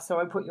and stuff, so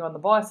I put you on the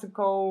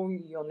bicycle,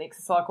 you're on the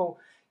exercycle,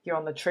 you're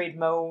on the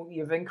treadmill,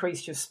 you've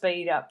increased your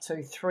speed up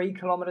to 3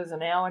 kilometres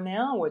an hour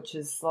now, which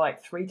is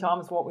like 3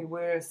 times what we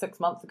were 6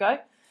 months ago.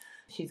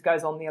 She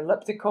goes on the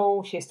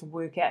elliptical. She has to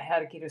work out how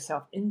to get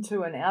herself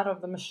into and out of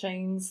the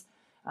machines.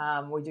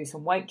 We do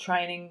some weight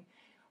training.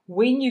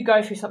 When you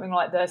go through something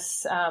like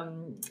this,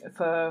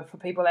 for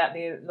people out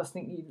there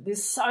listening,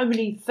 there's so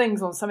many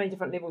things on so many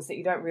different levels that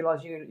you don't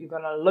realise you're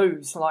going to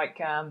lose.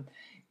 Like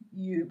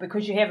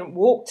because you haven't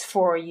walked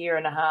for a year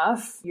and a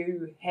half,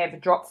 you have a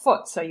dropped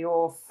foot. So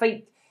your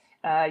feet,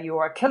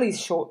 your Achilles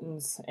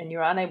shortens and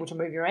you're unable to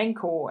move your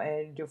ankle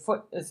and your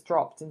foot is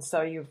dropped. And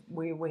so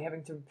we're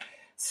having to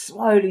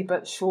slowly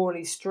but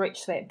surely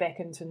stretch that back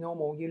into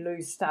normal.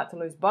 You start to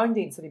lose bone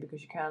density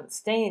because you can't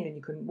stand and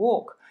you couldn't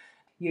walk.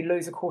 You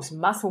lose, of course,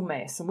 muscle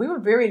mass. And we were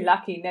very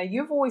lucky. Now,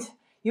 you've always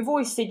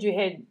said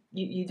you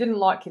didn't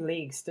like your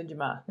legs, did you,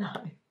 Ma? No.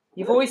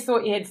 You've always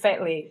thought you had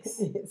fat legs.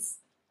 Yes.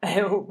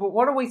 But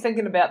what are we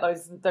thinking about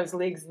those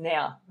legs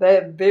now?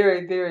 They're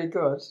very, very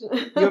good.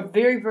 You're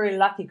very, very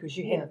lucky because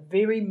you had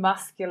very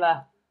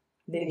muscular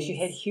legs. Yes. You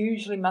had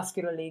hugely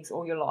muscular legs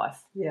all your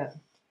life. Yeah.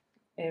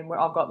 And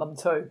I've got them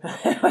too.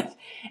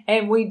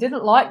 And we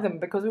didn't like them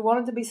because we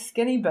wanted to be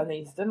skinny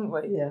bunnies, didn't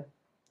we? Yeah,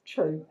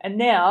 true. And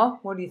now,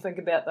 what do you think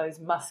about those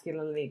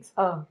muscular legs?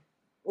 Oh,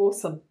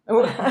 awesome.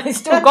 You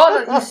still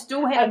got it. You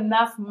still had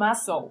enough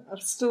muscle.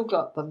 I've still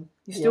got them.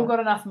 You still got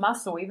enough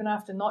muscle, even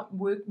after not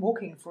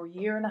walking for a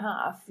year and a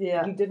half.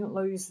 Yeah. You didn't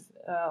lose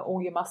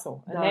all your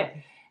muscle. And No.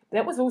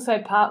 that was also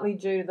partly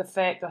due to the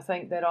fact, I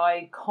think, that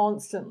I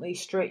constantly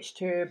stretched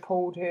her,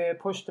 pulled her,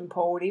 pushed and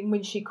pulled. Even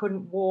when she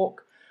couldn't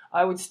walk,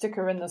 I would stick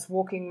her in this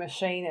walking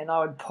machine and I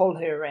would pull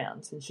her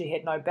around. And she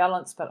had no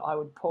balance, but I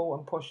would pull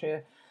and push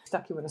her.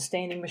 Stuck you in a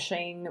standing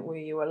machine where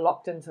you were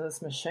locked into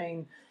this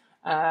machine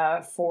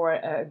for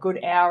a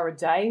good hour a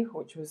day,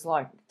 which was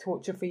like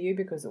torture for you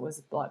because it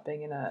was like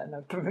being in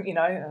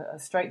a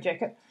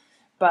straitjacket.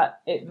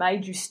 but it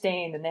made you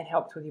stand, and that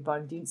helped with your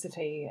bone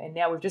density. And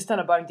now we've just done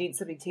a bone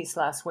density test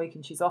last week,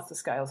 and she's off the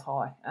scales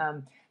high.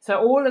 So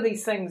all of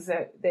these things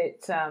that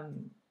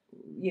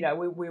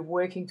we're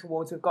working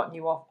towards, we've gotten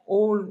you off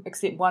all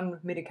except one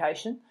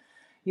medication.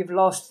 You've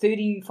lost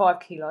 35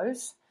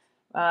 kilos.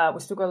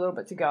 We've still got a little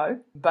bit to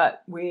go,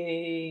 but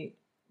we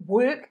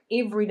work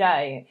every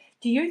day.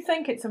 Do you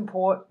think it's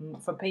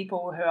important for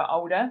people who are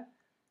older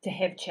to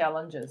have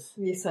challenges?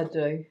 Yes, I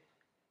do.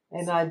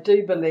 And I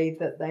do believe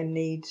that they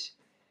need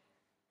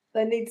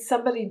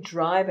somebody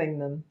driving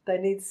them. They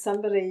need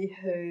somebody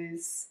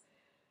who's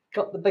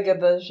got the bigger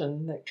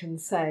vision that can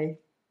say,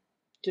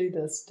 do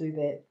this, do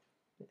that.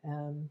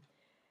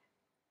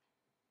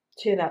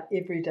 Turn up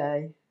every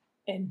day.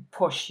 And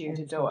push you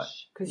to do it.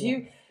 Because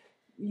you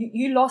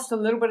lost a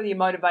little bit of your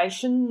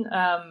motivation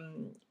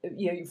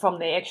from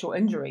the actual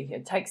injury.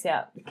 It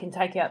can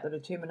take out the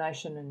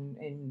determination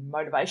and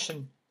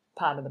motivation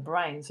part of the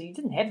brain. So you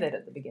didn't have that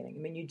at the beginning.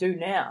 I mean, you do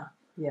now.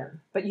 Yeah.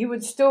 But you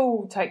would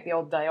still take the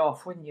odd day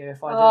off, wouldn't you,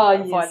 if I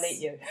let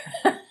you?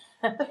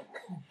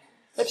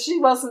 If she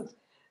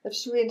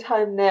went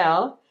home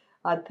now,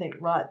 I'd think,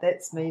 right,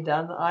 that's me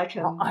done. I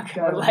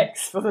can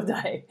relax for the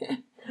day.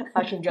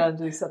 I can go and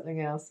do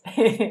something else.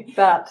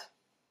 But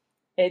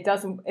it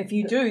doesn't. If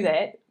you do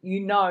that, you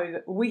know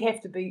that we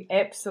have to be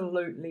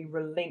absolutely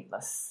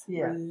relentless.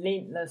 Yeah.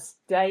 Relentless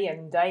day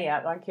in, day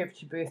out. I don't care if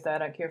it's your birthday. I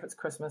don't care if it's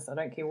Christmas. I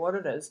don't care what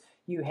it is.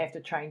 You have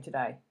to train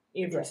today,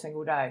 every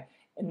single day.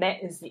 And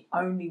that is the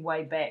only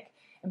way back.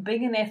 And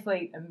being an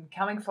athlete and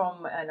coming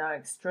from an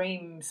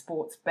extreme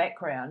sports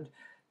background,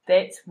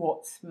 that's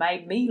what's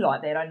made me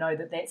like that. I know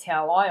that that's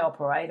how I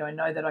operate. I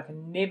know that I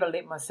can never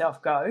let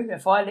myself go.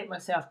 If I let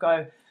myself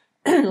go,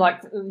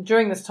 like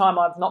during this time,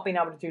 I've not been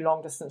able to do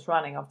long distance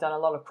running. I've done a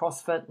lot of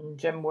CrossFit and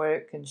gym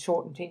work and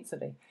short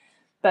intensity.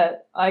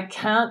 But I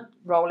can't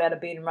roll out of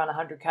bed and run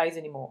 100 Ks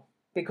anymore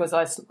because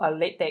I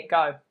let that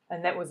go.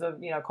 And that was a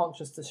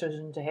conscious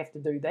decision to have to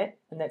do that,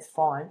 and that's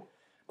fine.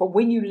 But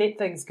when you let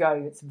things go,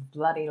 it's a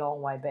bloody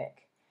long way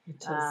back.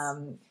 It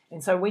is.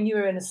 And so when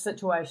you're in a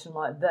situation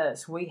like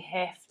this, we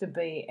have to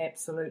be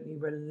absolutely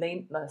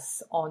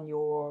relentless on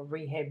your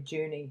rehab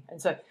journey.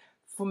 And so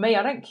for me,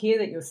 I don't care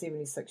that you're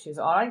 76 years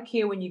old. I don't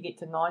care when you get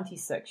to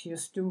 96, you're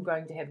still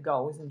going to have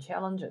goals and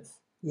challenges.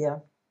 Yeah.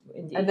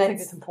 And I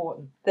think it's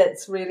important.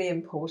 That's really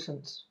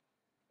important.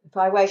 If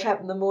I wake up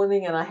in the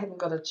morning and I haven't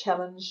got a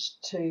challenge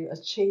to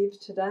achieve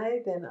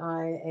today, then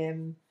I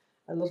am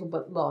a little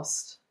bit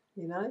lost,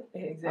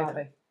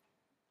 Exactly.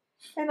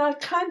 And I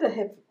kind of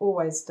have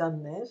always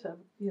done that.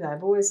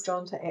 I've always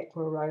gone to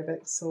aqua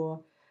aerobics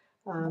or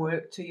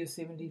work till you're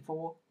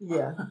 74.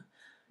 Yeah,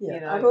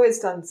 yeah. I've always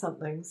done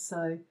something.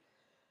 So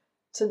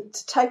to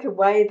take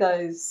away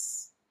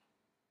those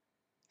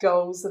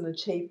goals and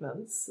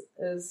achievements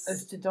is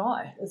to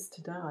die. Is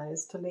to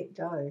let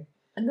go.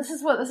 And this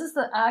is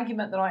the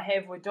argument that I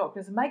have with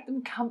doctors: make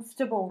them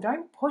comfortable.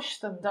 Don't push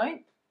them.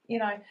 Don't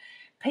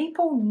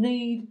people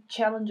need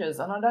challenges,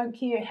 and I don't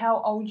care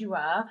how old you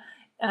are.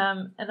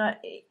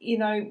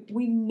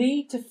 We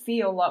need to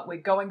feel like we're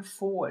going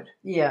forward.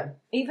 Yeah.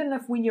 Even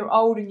if when you're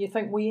old and you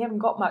think, well, you haven't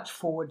got much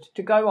forward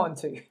to go on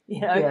to,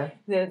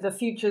 the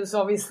future's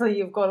obviously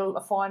you've got a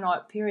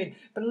finite period,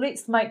 but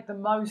let's make the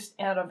most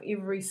out of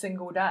every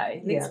single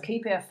day. Let's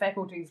keep our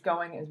faculties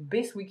going as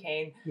best we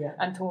can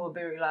until the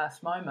very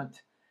last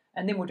moment.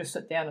 And then we'll just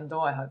sit down and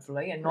die,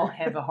 hopefully, and not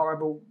have a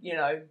horrible,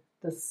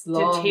 this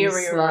long,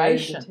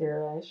 deterioration. Slow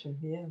deterioration,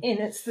 yeah. And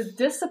it's the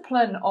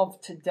discipline of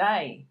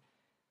today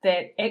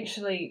that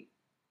actually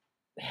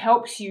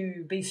helps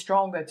you be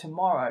stronger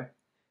tomorrow.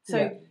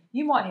 So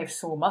you might have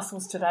sore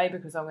muscles today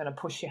because I'm going to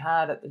push you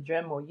hard at the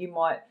gym, or you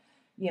might,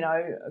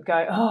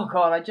 go, oh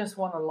God, I just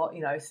want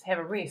to, have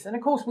a rest. And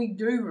of course we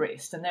do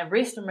rest, and that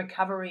rest and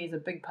recovery is a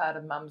big part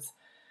of Mum's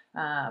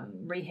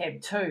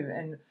rehab too.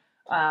 And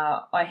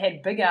I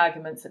had big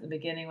arguments at the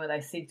beginning where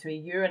they said to me,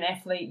 you're an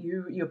athlete,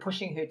 you're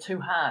pushing her too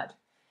hard.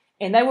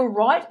 And they were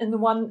right in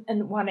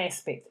one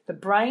aspect. The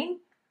brain,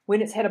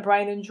 when it's had a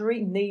brain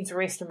injury, needs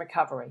rest and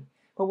recovery.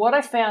 But what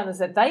I found is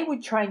that they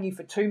would train you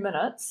for 2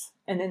 minutes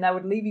and then they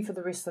would leave you for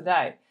the rest of the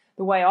day.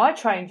 The way I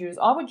trained you is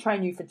I would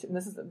train you and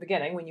this is at the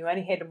beginning when you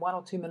only had 1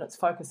 or 2 minutes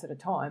focus at a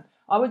time.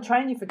 I would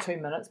train you for 2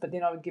 minutes, but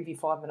then I would give you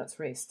 5 minutes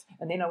rest.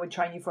 And then I would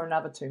train you for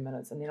another 2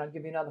 minutes, and then I'd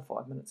give you another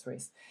 5 minutes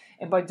rest.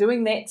 And by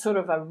doing that sort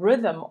of a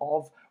rhythm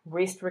of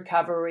rest,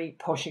 recovery,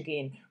 push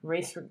again,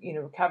 rest,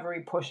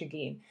 recovery, push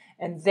again.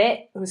 And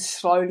that was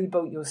slowly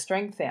built your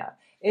strength out.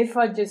 If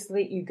I just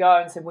let you go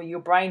and said, well, your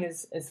brain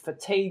is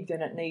fatigued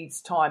and it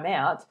needs time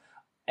out,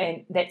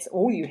 and that's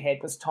all you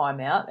had was time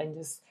out, and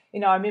just,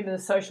 I remember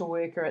the social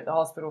worker at the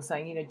hospital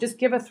saying, just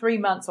give her 3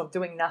 months of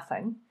doing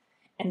nothing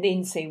and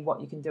then see what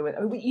you can do with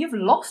it. You've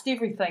lost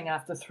everything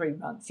after 3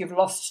 months. You've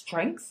lost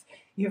strength.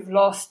 You've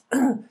lost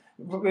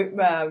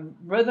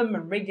rhythm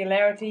and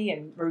regularity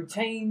and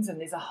routines,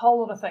 and there's a whole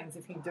lot of things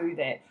if you do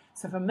that.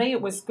 So for me,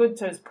 it was good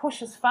to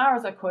push as far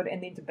as I could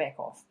and then to back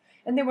off.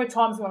 And there were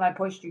times when I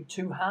pushed you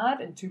too hard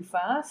and too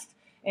fast,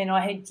 and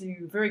I had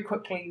to very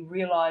quickly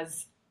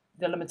realise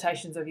the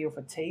limitations of your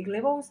fatigue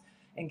levels.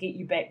 and get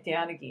you back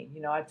down again.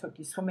 You know, I took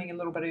you swimming a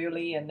little bit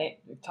early and that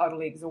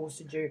totally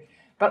exhausted you.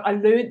 But I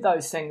learned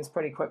those things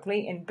pretty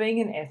quickly. And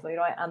being an athlete,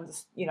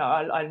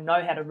 I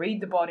know how to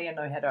read the body. I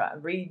know how to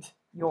read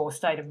your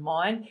state of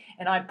mind.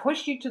 And I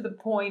push you to the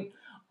point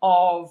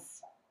of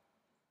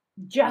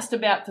just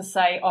about to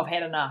say, I've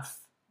had enough,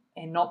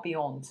 and not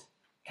beyond.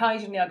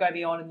 Occasionally I go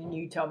beyond and then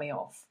you tell me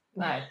off.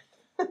 No.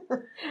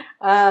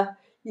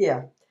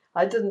 Yeah,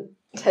 I didn't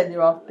tell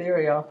you off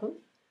very often,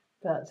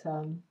 but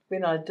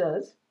when I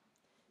did,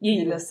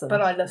 you listened.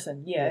 But I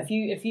listened, yeah.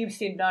 If you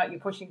said, no, you're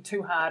pushing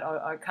too hard,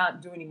 I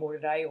can't do any more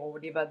today or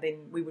whatever,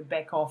 then we would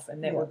back off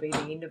and that would be the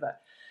end of it.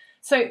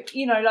 So,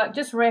 you know, like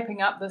just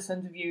wrapping up this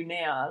interview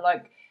now,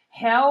 like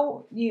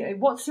how, you know,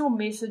 what's your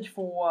message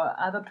for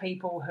other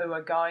people who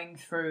are going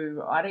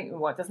through,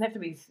 it doesn't have to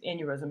be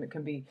aneurysm, it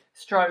can be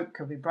stroke, it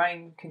could be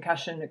brain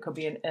concussion, it could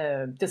be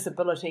a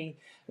disability,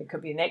 it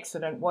could be an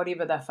accident,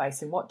 whatever they're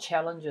facing, what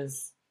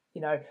challenges, you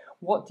know,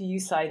 what do you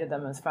say to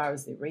them as far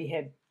as their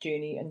rehab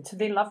journey and to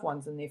their loved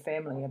ones and their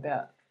family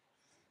about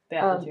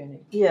the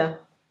journey? Yeah.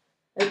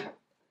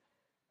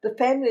 The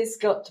family's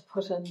got to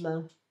put in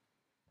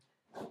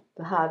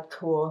the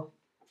hardcore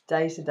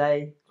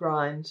day-to-day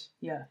grind.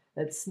 Yeah.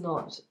 It's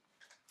not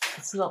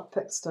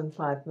fixed in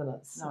 5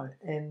 minutes. No.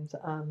 And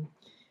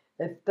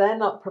if they're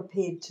not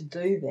prepared to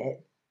do that,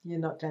 you're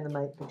not going to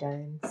make the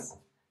gains.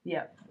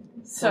 Yeah.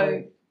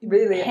 So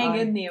really hang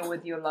in there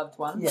with your loved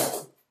ones. Yeah.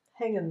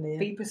 Hang in there.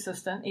 Be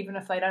persistent, even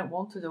if they don't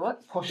want to do it.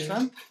 Push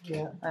them.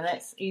 Yeah. And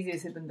that's easier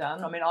said than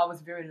done. I mean, I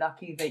was very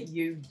lucky that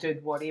you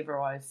did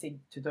whatever I said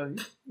to do.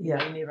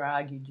 Yeah. You never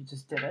argued, you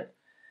just did it.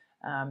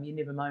 You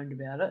never moaned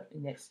about it,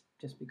 and that's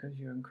just because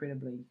you're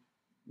incredibly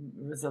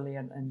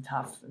resilient and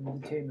tough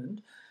and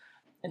determined.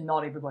 And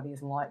not everybody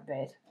is like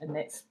that. And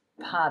that's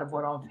part of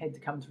what I've had to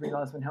come to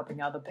realise when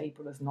helping other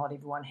people is not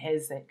everyone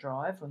has that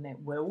drive and that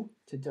will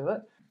to do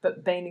it.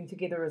 But banding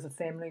together as a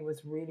family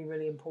was really,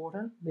 really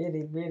important.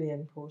 Really, really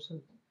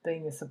important.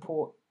 Being a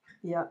support.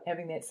 Yeah.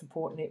 Having that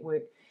support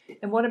network.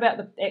 And what about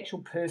the actual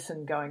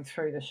person going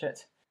through the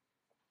shit?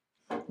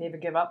 Never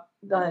give up?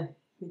 No,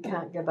 you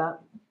can't give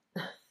up.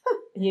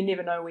 You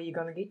never know where you're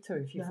going to get to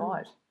if you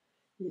fight.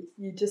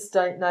 You just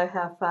don't know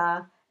how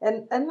far.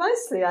 And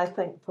mostly I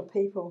think for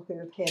people who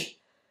have had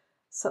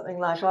something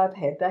like I've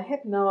had, they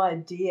have no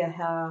idea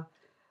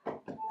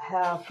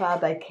how far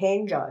they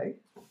can go.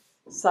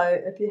 So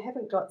if you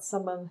haven't got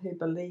someone who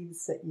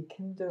believes that you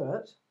can do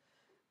it,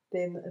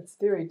 then it's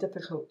very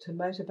difficult to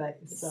motivate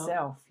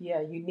yourself.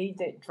 Yeah, you need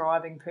that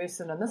driving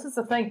person. And this is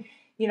the thing,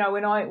 you know,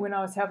 when I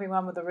was helping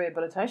one with the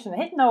rehabilitation,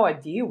 I had no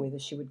idea whether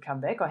she would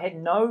come back. I had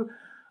no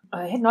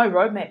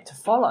roadmap to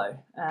follow,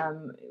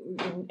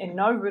 and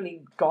no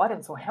really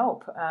guidance or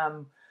help.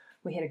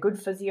 We had a good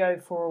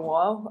physio for a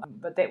while,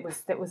 but that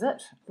was it.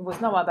 There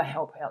was no other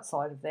help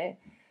outside of that.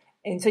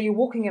 And so you're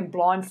walking in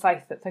blind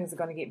faith that things are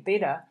going to get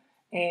better.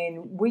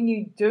 And when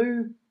you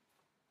do,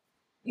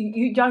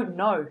 you don't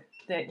know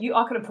that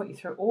I could have put you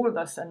through all of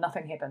this and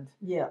nothing happened.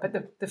 Yeah.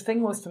 But the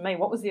thing was, for me,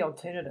 what was the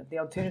alternative? The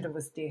alternative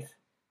was death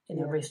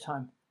in a rest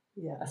home.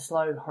 Yeah. A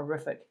slow,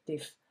 horrific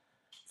death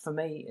for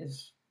me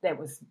that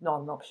was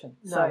not an option.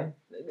 No. So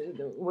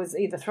it was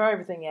either throw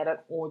everything at it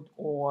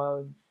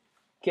or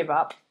give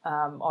up.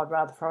 I'd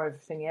rather throw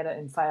everything at it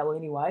and fail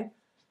anyway,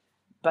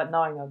 but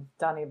knowing I've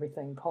done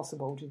everything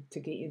possible to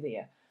get you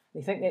there.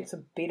 You think that's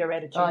a better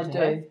attitude to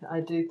have? I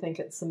do think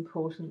it's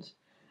important.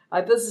 I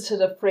visited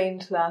a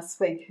friend last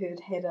week who'd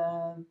had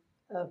a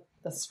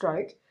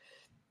stroke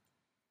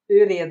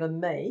earlier than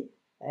me,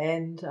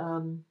 and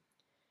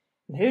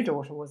her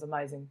daughter was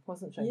amazing,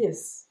 wasn't she?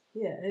 Yes,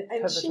 yeah,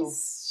 and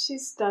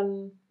she's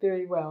done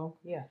very well.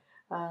 Yeah,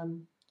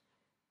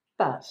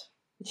 but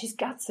she's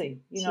gutsy,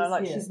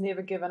 she's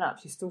never given up.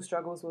 She still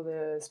struggles with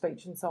her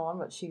speech and so on,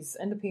 but she's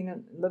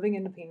independent, living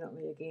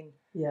independently again.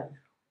 Yeah.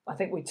 I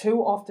think we're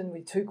too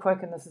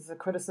quick, and this is a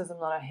criticism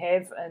that I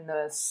have in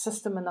the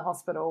system in the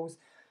hospitals,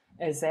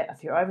 is that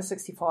if you're over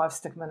 65,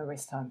 stick them in a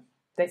rest home.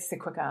 That's the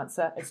quick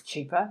answer. It's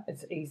cheaper,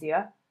 it's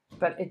easier,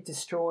 but it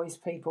destroys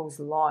people's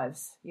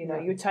lives.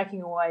 You're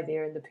taking away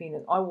their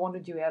independence. I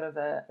wanted you out of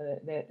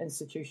that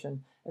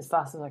institution as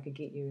fast as I could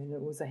get you, and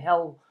it was a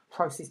hell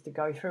process to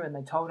go through, and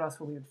they told us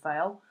we would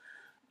fail,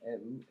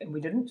 and we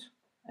didn't,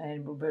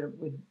 and we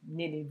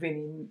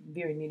very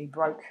nearly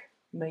broke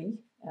me,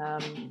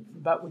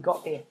 but we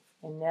got there,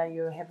 and now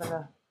you're having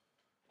a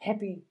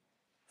happy,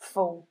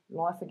 full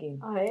life again.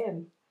 I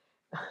am.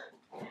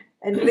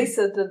 And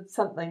Lisa did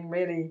something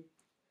really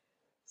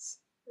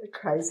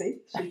crazy.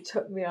 She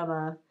took me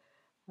on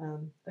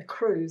a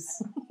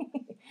cruise,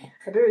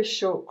 a very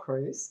short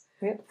cruise,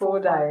 4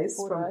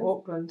 days from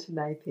Auckland to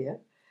Napier.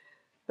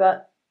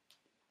 But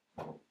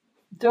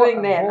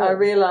doing that, I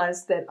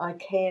realised that I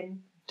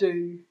can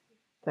do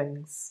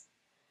things.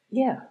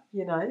 Yeah.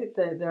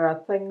 There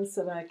are things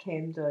that I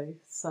can do.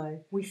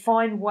 So we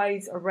find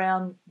ways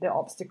around the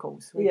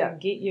obstacles. We can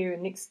get you.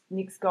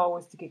 Next goal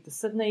is to get to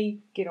Sydney,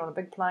 get on a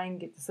big plane,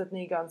 get to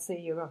Sydney, go and see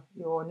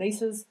your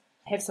nieces,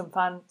 have some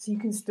fun. So you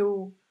can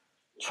still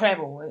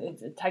travel.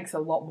 It takes a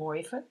lot more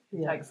effort.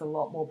 It takes a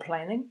lot more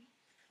planning.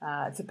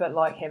 It's a bit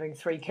like having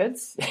 3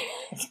 kids.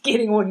 It's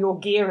getting all your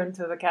gear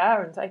into the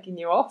car and taking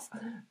you off,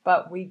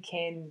 but we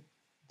can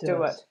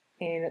do it.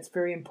 And it's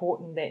very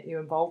important that you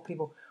involve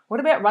people. What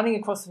about running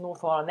across the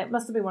North Island? That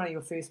must have been one of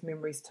your first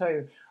memories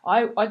too.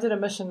 I did a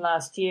mission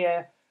last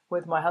year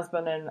with my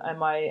husband and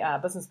my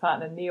business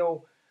partner,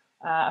 Neil.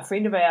 A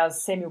friend of ours,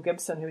 Samuel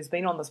Gibson, who's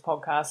been on this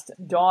podcast,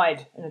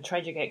 died in a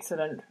tragic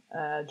accident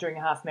during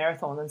a half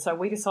marathon. And so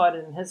we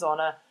decided in his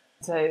honour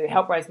to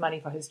help raise money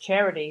for his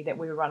charity that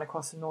we would run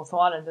across the North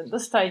Island. And at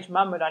this stage,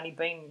 Mum had only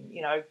been,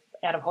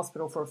 out of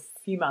hospital for a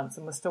few months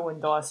and was still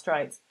in dire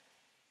straits.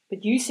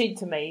 But you said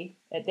to me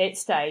at that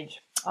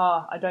stage,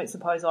 I don't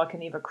suppose I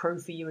can ever crew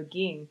for you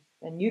again.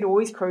 And you'd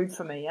always crewed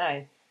for me,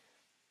 eh?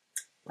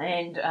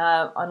 And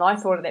I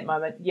thought at that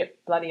moment, yep,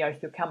 bloody oath,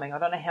 you're coming. I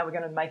don't know how we're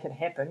going to make it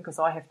happen because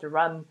I have to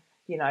run,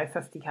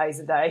 50 Ks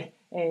a day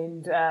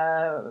and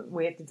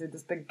we have to do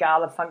this big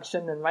gala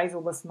function and raise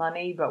all this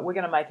money, but we're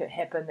going to make it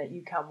happen that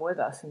you come with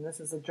us and this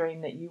is a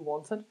dream that you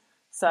wanted.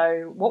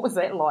 So what was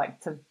that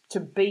like to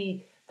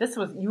be,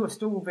 you were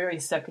still very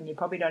sick and you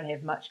probably don't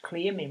have much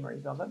clear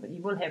memories of it, but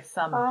you will have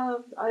some.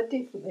 I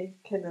definitely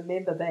can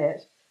remember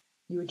that.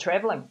 You were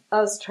travelling.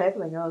 I was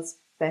travelling. I was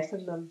back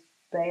in the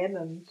van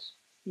and...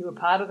 You were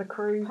part of the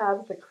crew? Part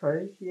of the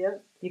crew, yeah.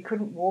 You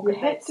couldn't walk at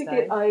that stage? You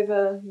had to get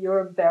over your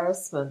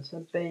embarrassment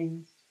of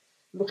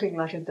looking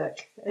like a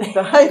dick and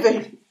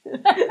behaving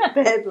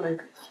badly.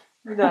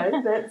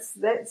 That's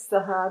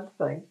the hard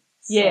thing.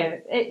 So,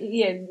 let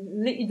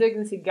your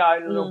dignity go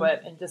a little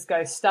bit and just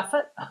go stuff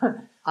it.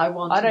 I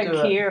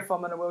don't care if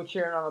I'm in a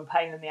wheelchair and I'm a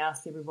pain in the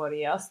ass to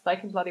everybody else. They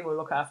can bloody well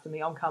look after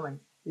me. I'm coming.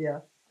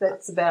 Yeah.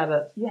 That's about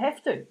it. You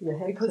have to.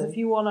 Because if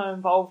you want to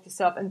involve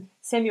yourself, and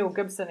Samuel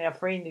Gibson, our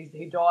friend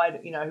who died,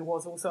 who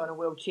was also in a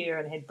wheelchair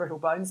and had brittle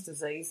bones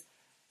disease,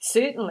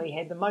 certainly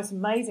had the most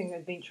amazing,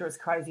 adventurous,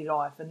 crazy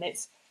life. And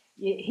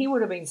he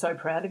would have been so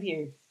proud of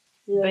you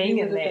being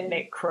in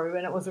that crew.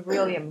 And it was a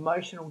really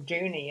emotional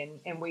journey.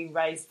 And we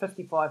raised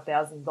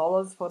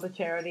 $55,000 for the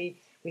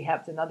charity. We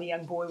helped another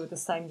young boy with the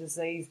same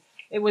disease.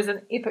 It was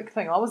an epic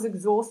thing. I was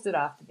exhausted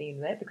after the end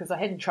of that because I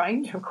hadn't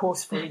trained, of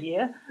course, for a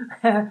year.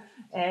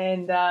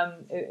 And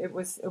it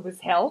was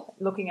hell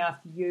looking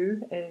after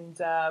you. And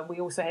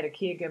we also had a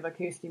caregiver,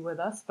 Kirsty, with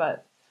us.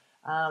 But,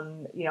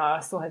 I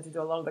still had to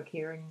do a lot of the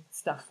caring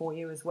stuff for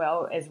you as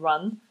well as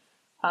run.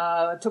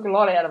 It took a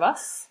lot out of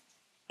us.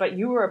 But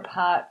you were a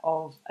part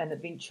of an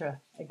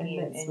adventure again.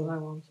 And that's what I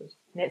wanted.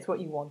 That's what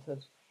you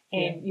wanted.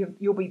 And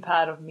you'll be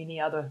part of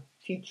many other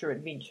future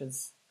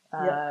adventures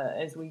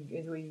as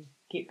we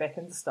get back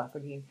into stuff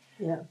again.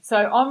 Yeah. So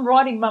I'm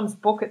writing Mum's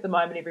book at the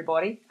moment,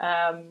 everybody.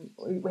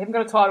 We haven't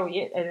got a title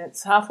yet, and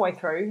it's halfway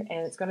through,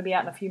 and it's going to be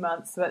out in a few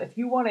months. But if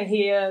you want to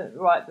hear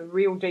the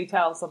real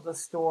details of the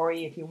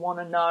story, if you want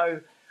to know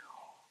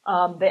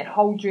that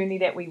whole journey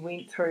that we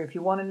went through, if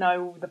you want to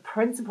know the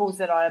principles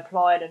that I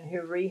applied in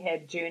her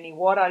rehab journey,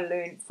 what I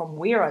learned from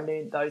where I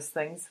learned those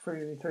things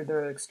through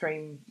the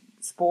extreme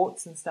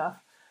sports and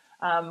stuff,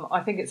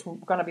 I think it's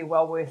going to be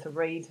well worth a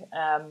read.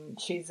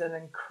 She's an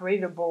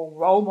incredible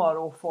role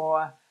model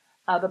for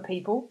other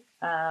people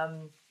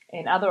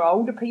and other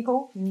older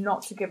people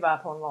not to give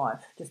up on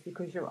life just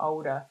because you're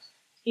older.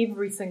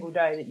 Every single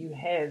day that you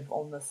have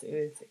on this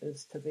earth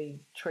is to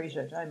be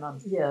treasured, eh, Mum?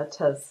 Yeah, it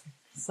is.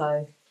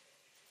 So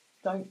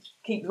don't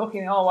keep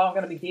looking, I'm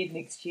going to be dead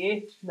next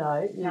year.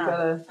 No, you've got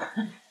to...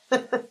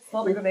 It's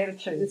not a good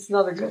attitude. It's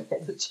not a good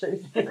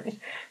attitude.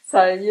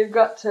 So you've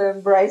got to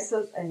embrace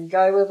it and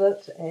go with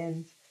it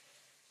and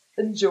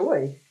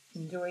enjoy.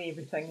 Enjoy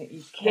everything that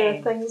you can. There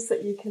are things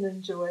that you can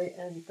enjoy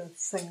and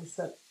there's things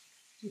that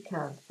you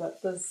can't.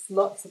 But there's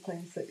lots of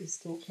things that you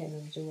still can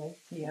enjoy.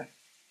 Yeah.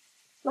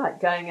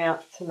 Like going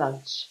out to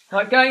lunch.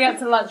 Like going out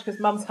to lunch because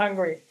Mum's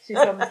hungry. She's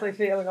obviously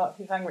feeling like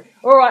she's hungry.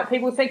 All right,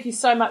 people, thank you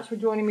so much for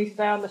joining me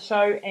today on the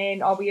show.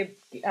 And I'll be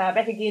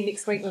back again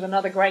next week with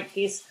another great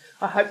guest.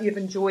 I hope you've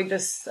enjoyed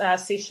this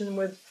session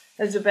with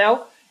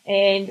Isabel.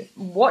 And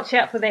watch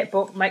out for that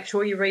book. Make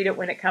sure you read it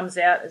when it comes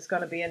out. It's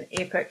going to be an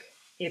epic,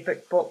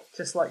 epic book,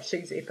 just like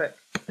she's epic.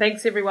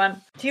 Thanks,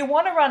 everyone. Do you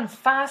want to run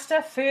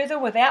faster, further,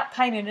 without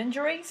pain and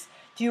injuries?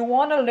 Do you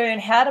want to learn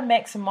how to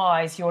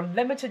maximise your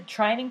limited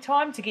training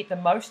time to get the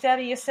most out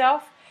of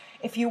yourself?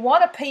 If you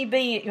want a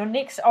PB at your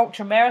next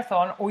ultra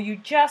marathon or you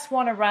just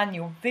want to run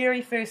your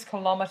very first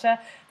kilometre,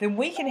 then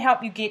we can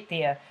help you get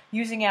there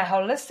using our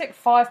holistic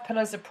 5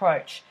 pillars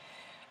approach.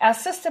 Our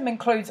system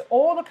includes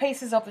all the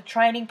pieces of the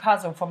training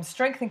puzzle, from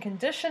strength and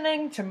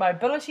conditioning to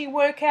mobility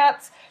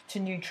workouts to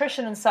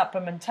nutrition and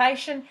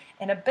supplementation,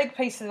 and a big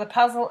piece of the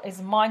puzzle is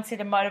mindset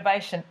and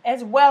motivation,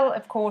 as well,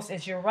 of course,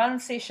 as your run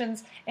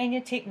sessions and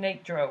your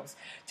technique drills.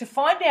 To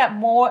find out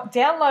more,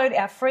 download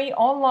our free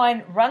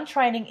online run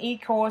training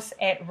e-course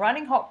at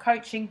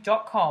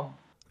runninghotcoaching.com.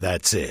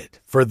 That's it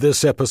for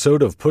this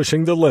episode of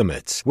Pushing the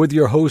Limits with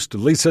your host,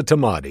 Lisa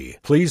Tamati.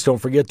 Please don't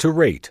forget to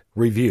rate,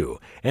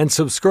 review, and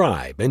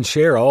subscribe and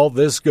share all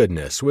this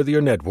goodness with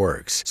your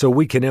networks so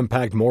we can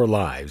impact more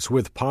lives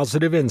with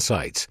positive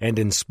insights and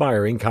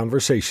inspiring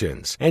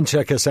conversations. And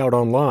check us out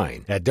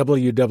online at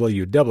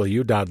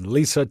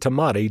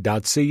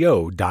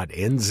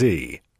www.lisatamati.co.nz.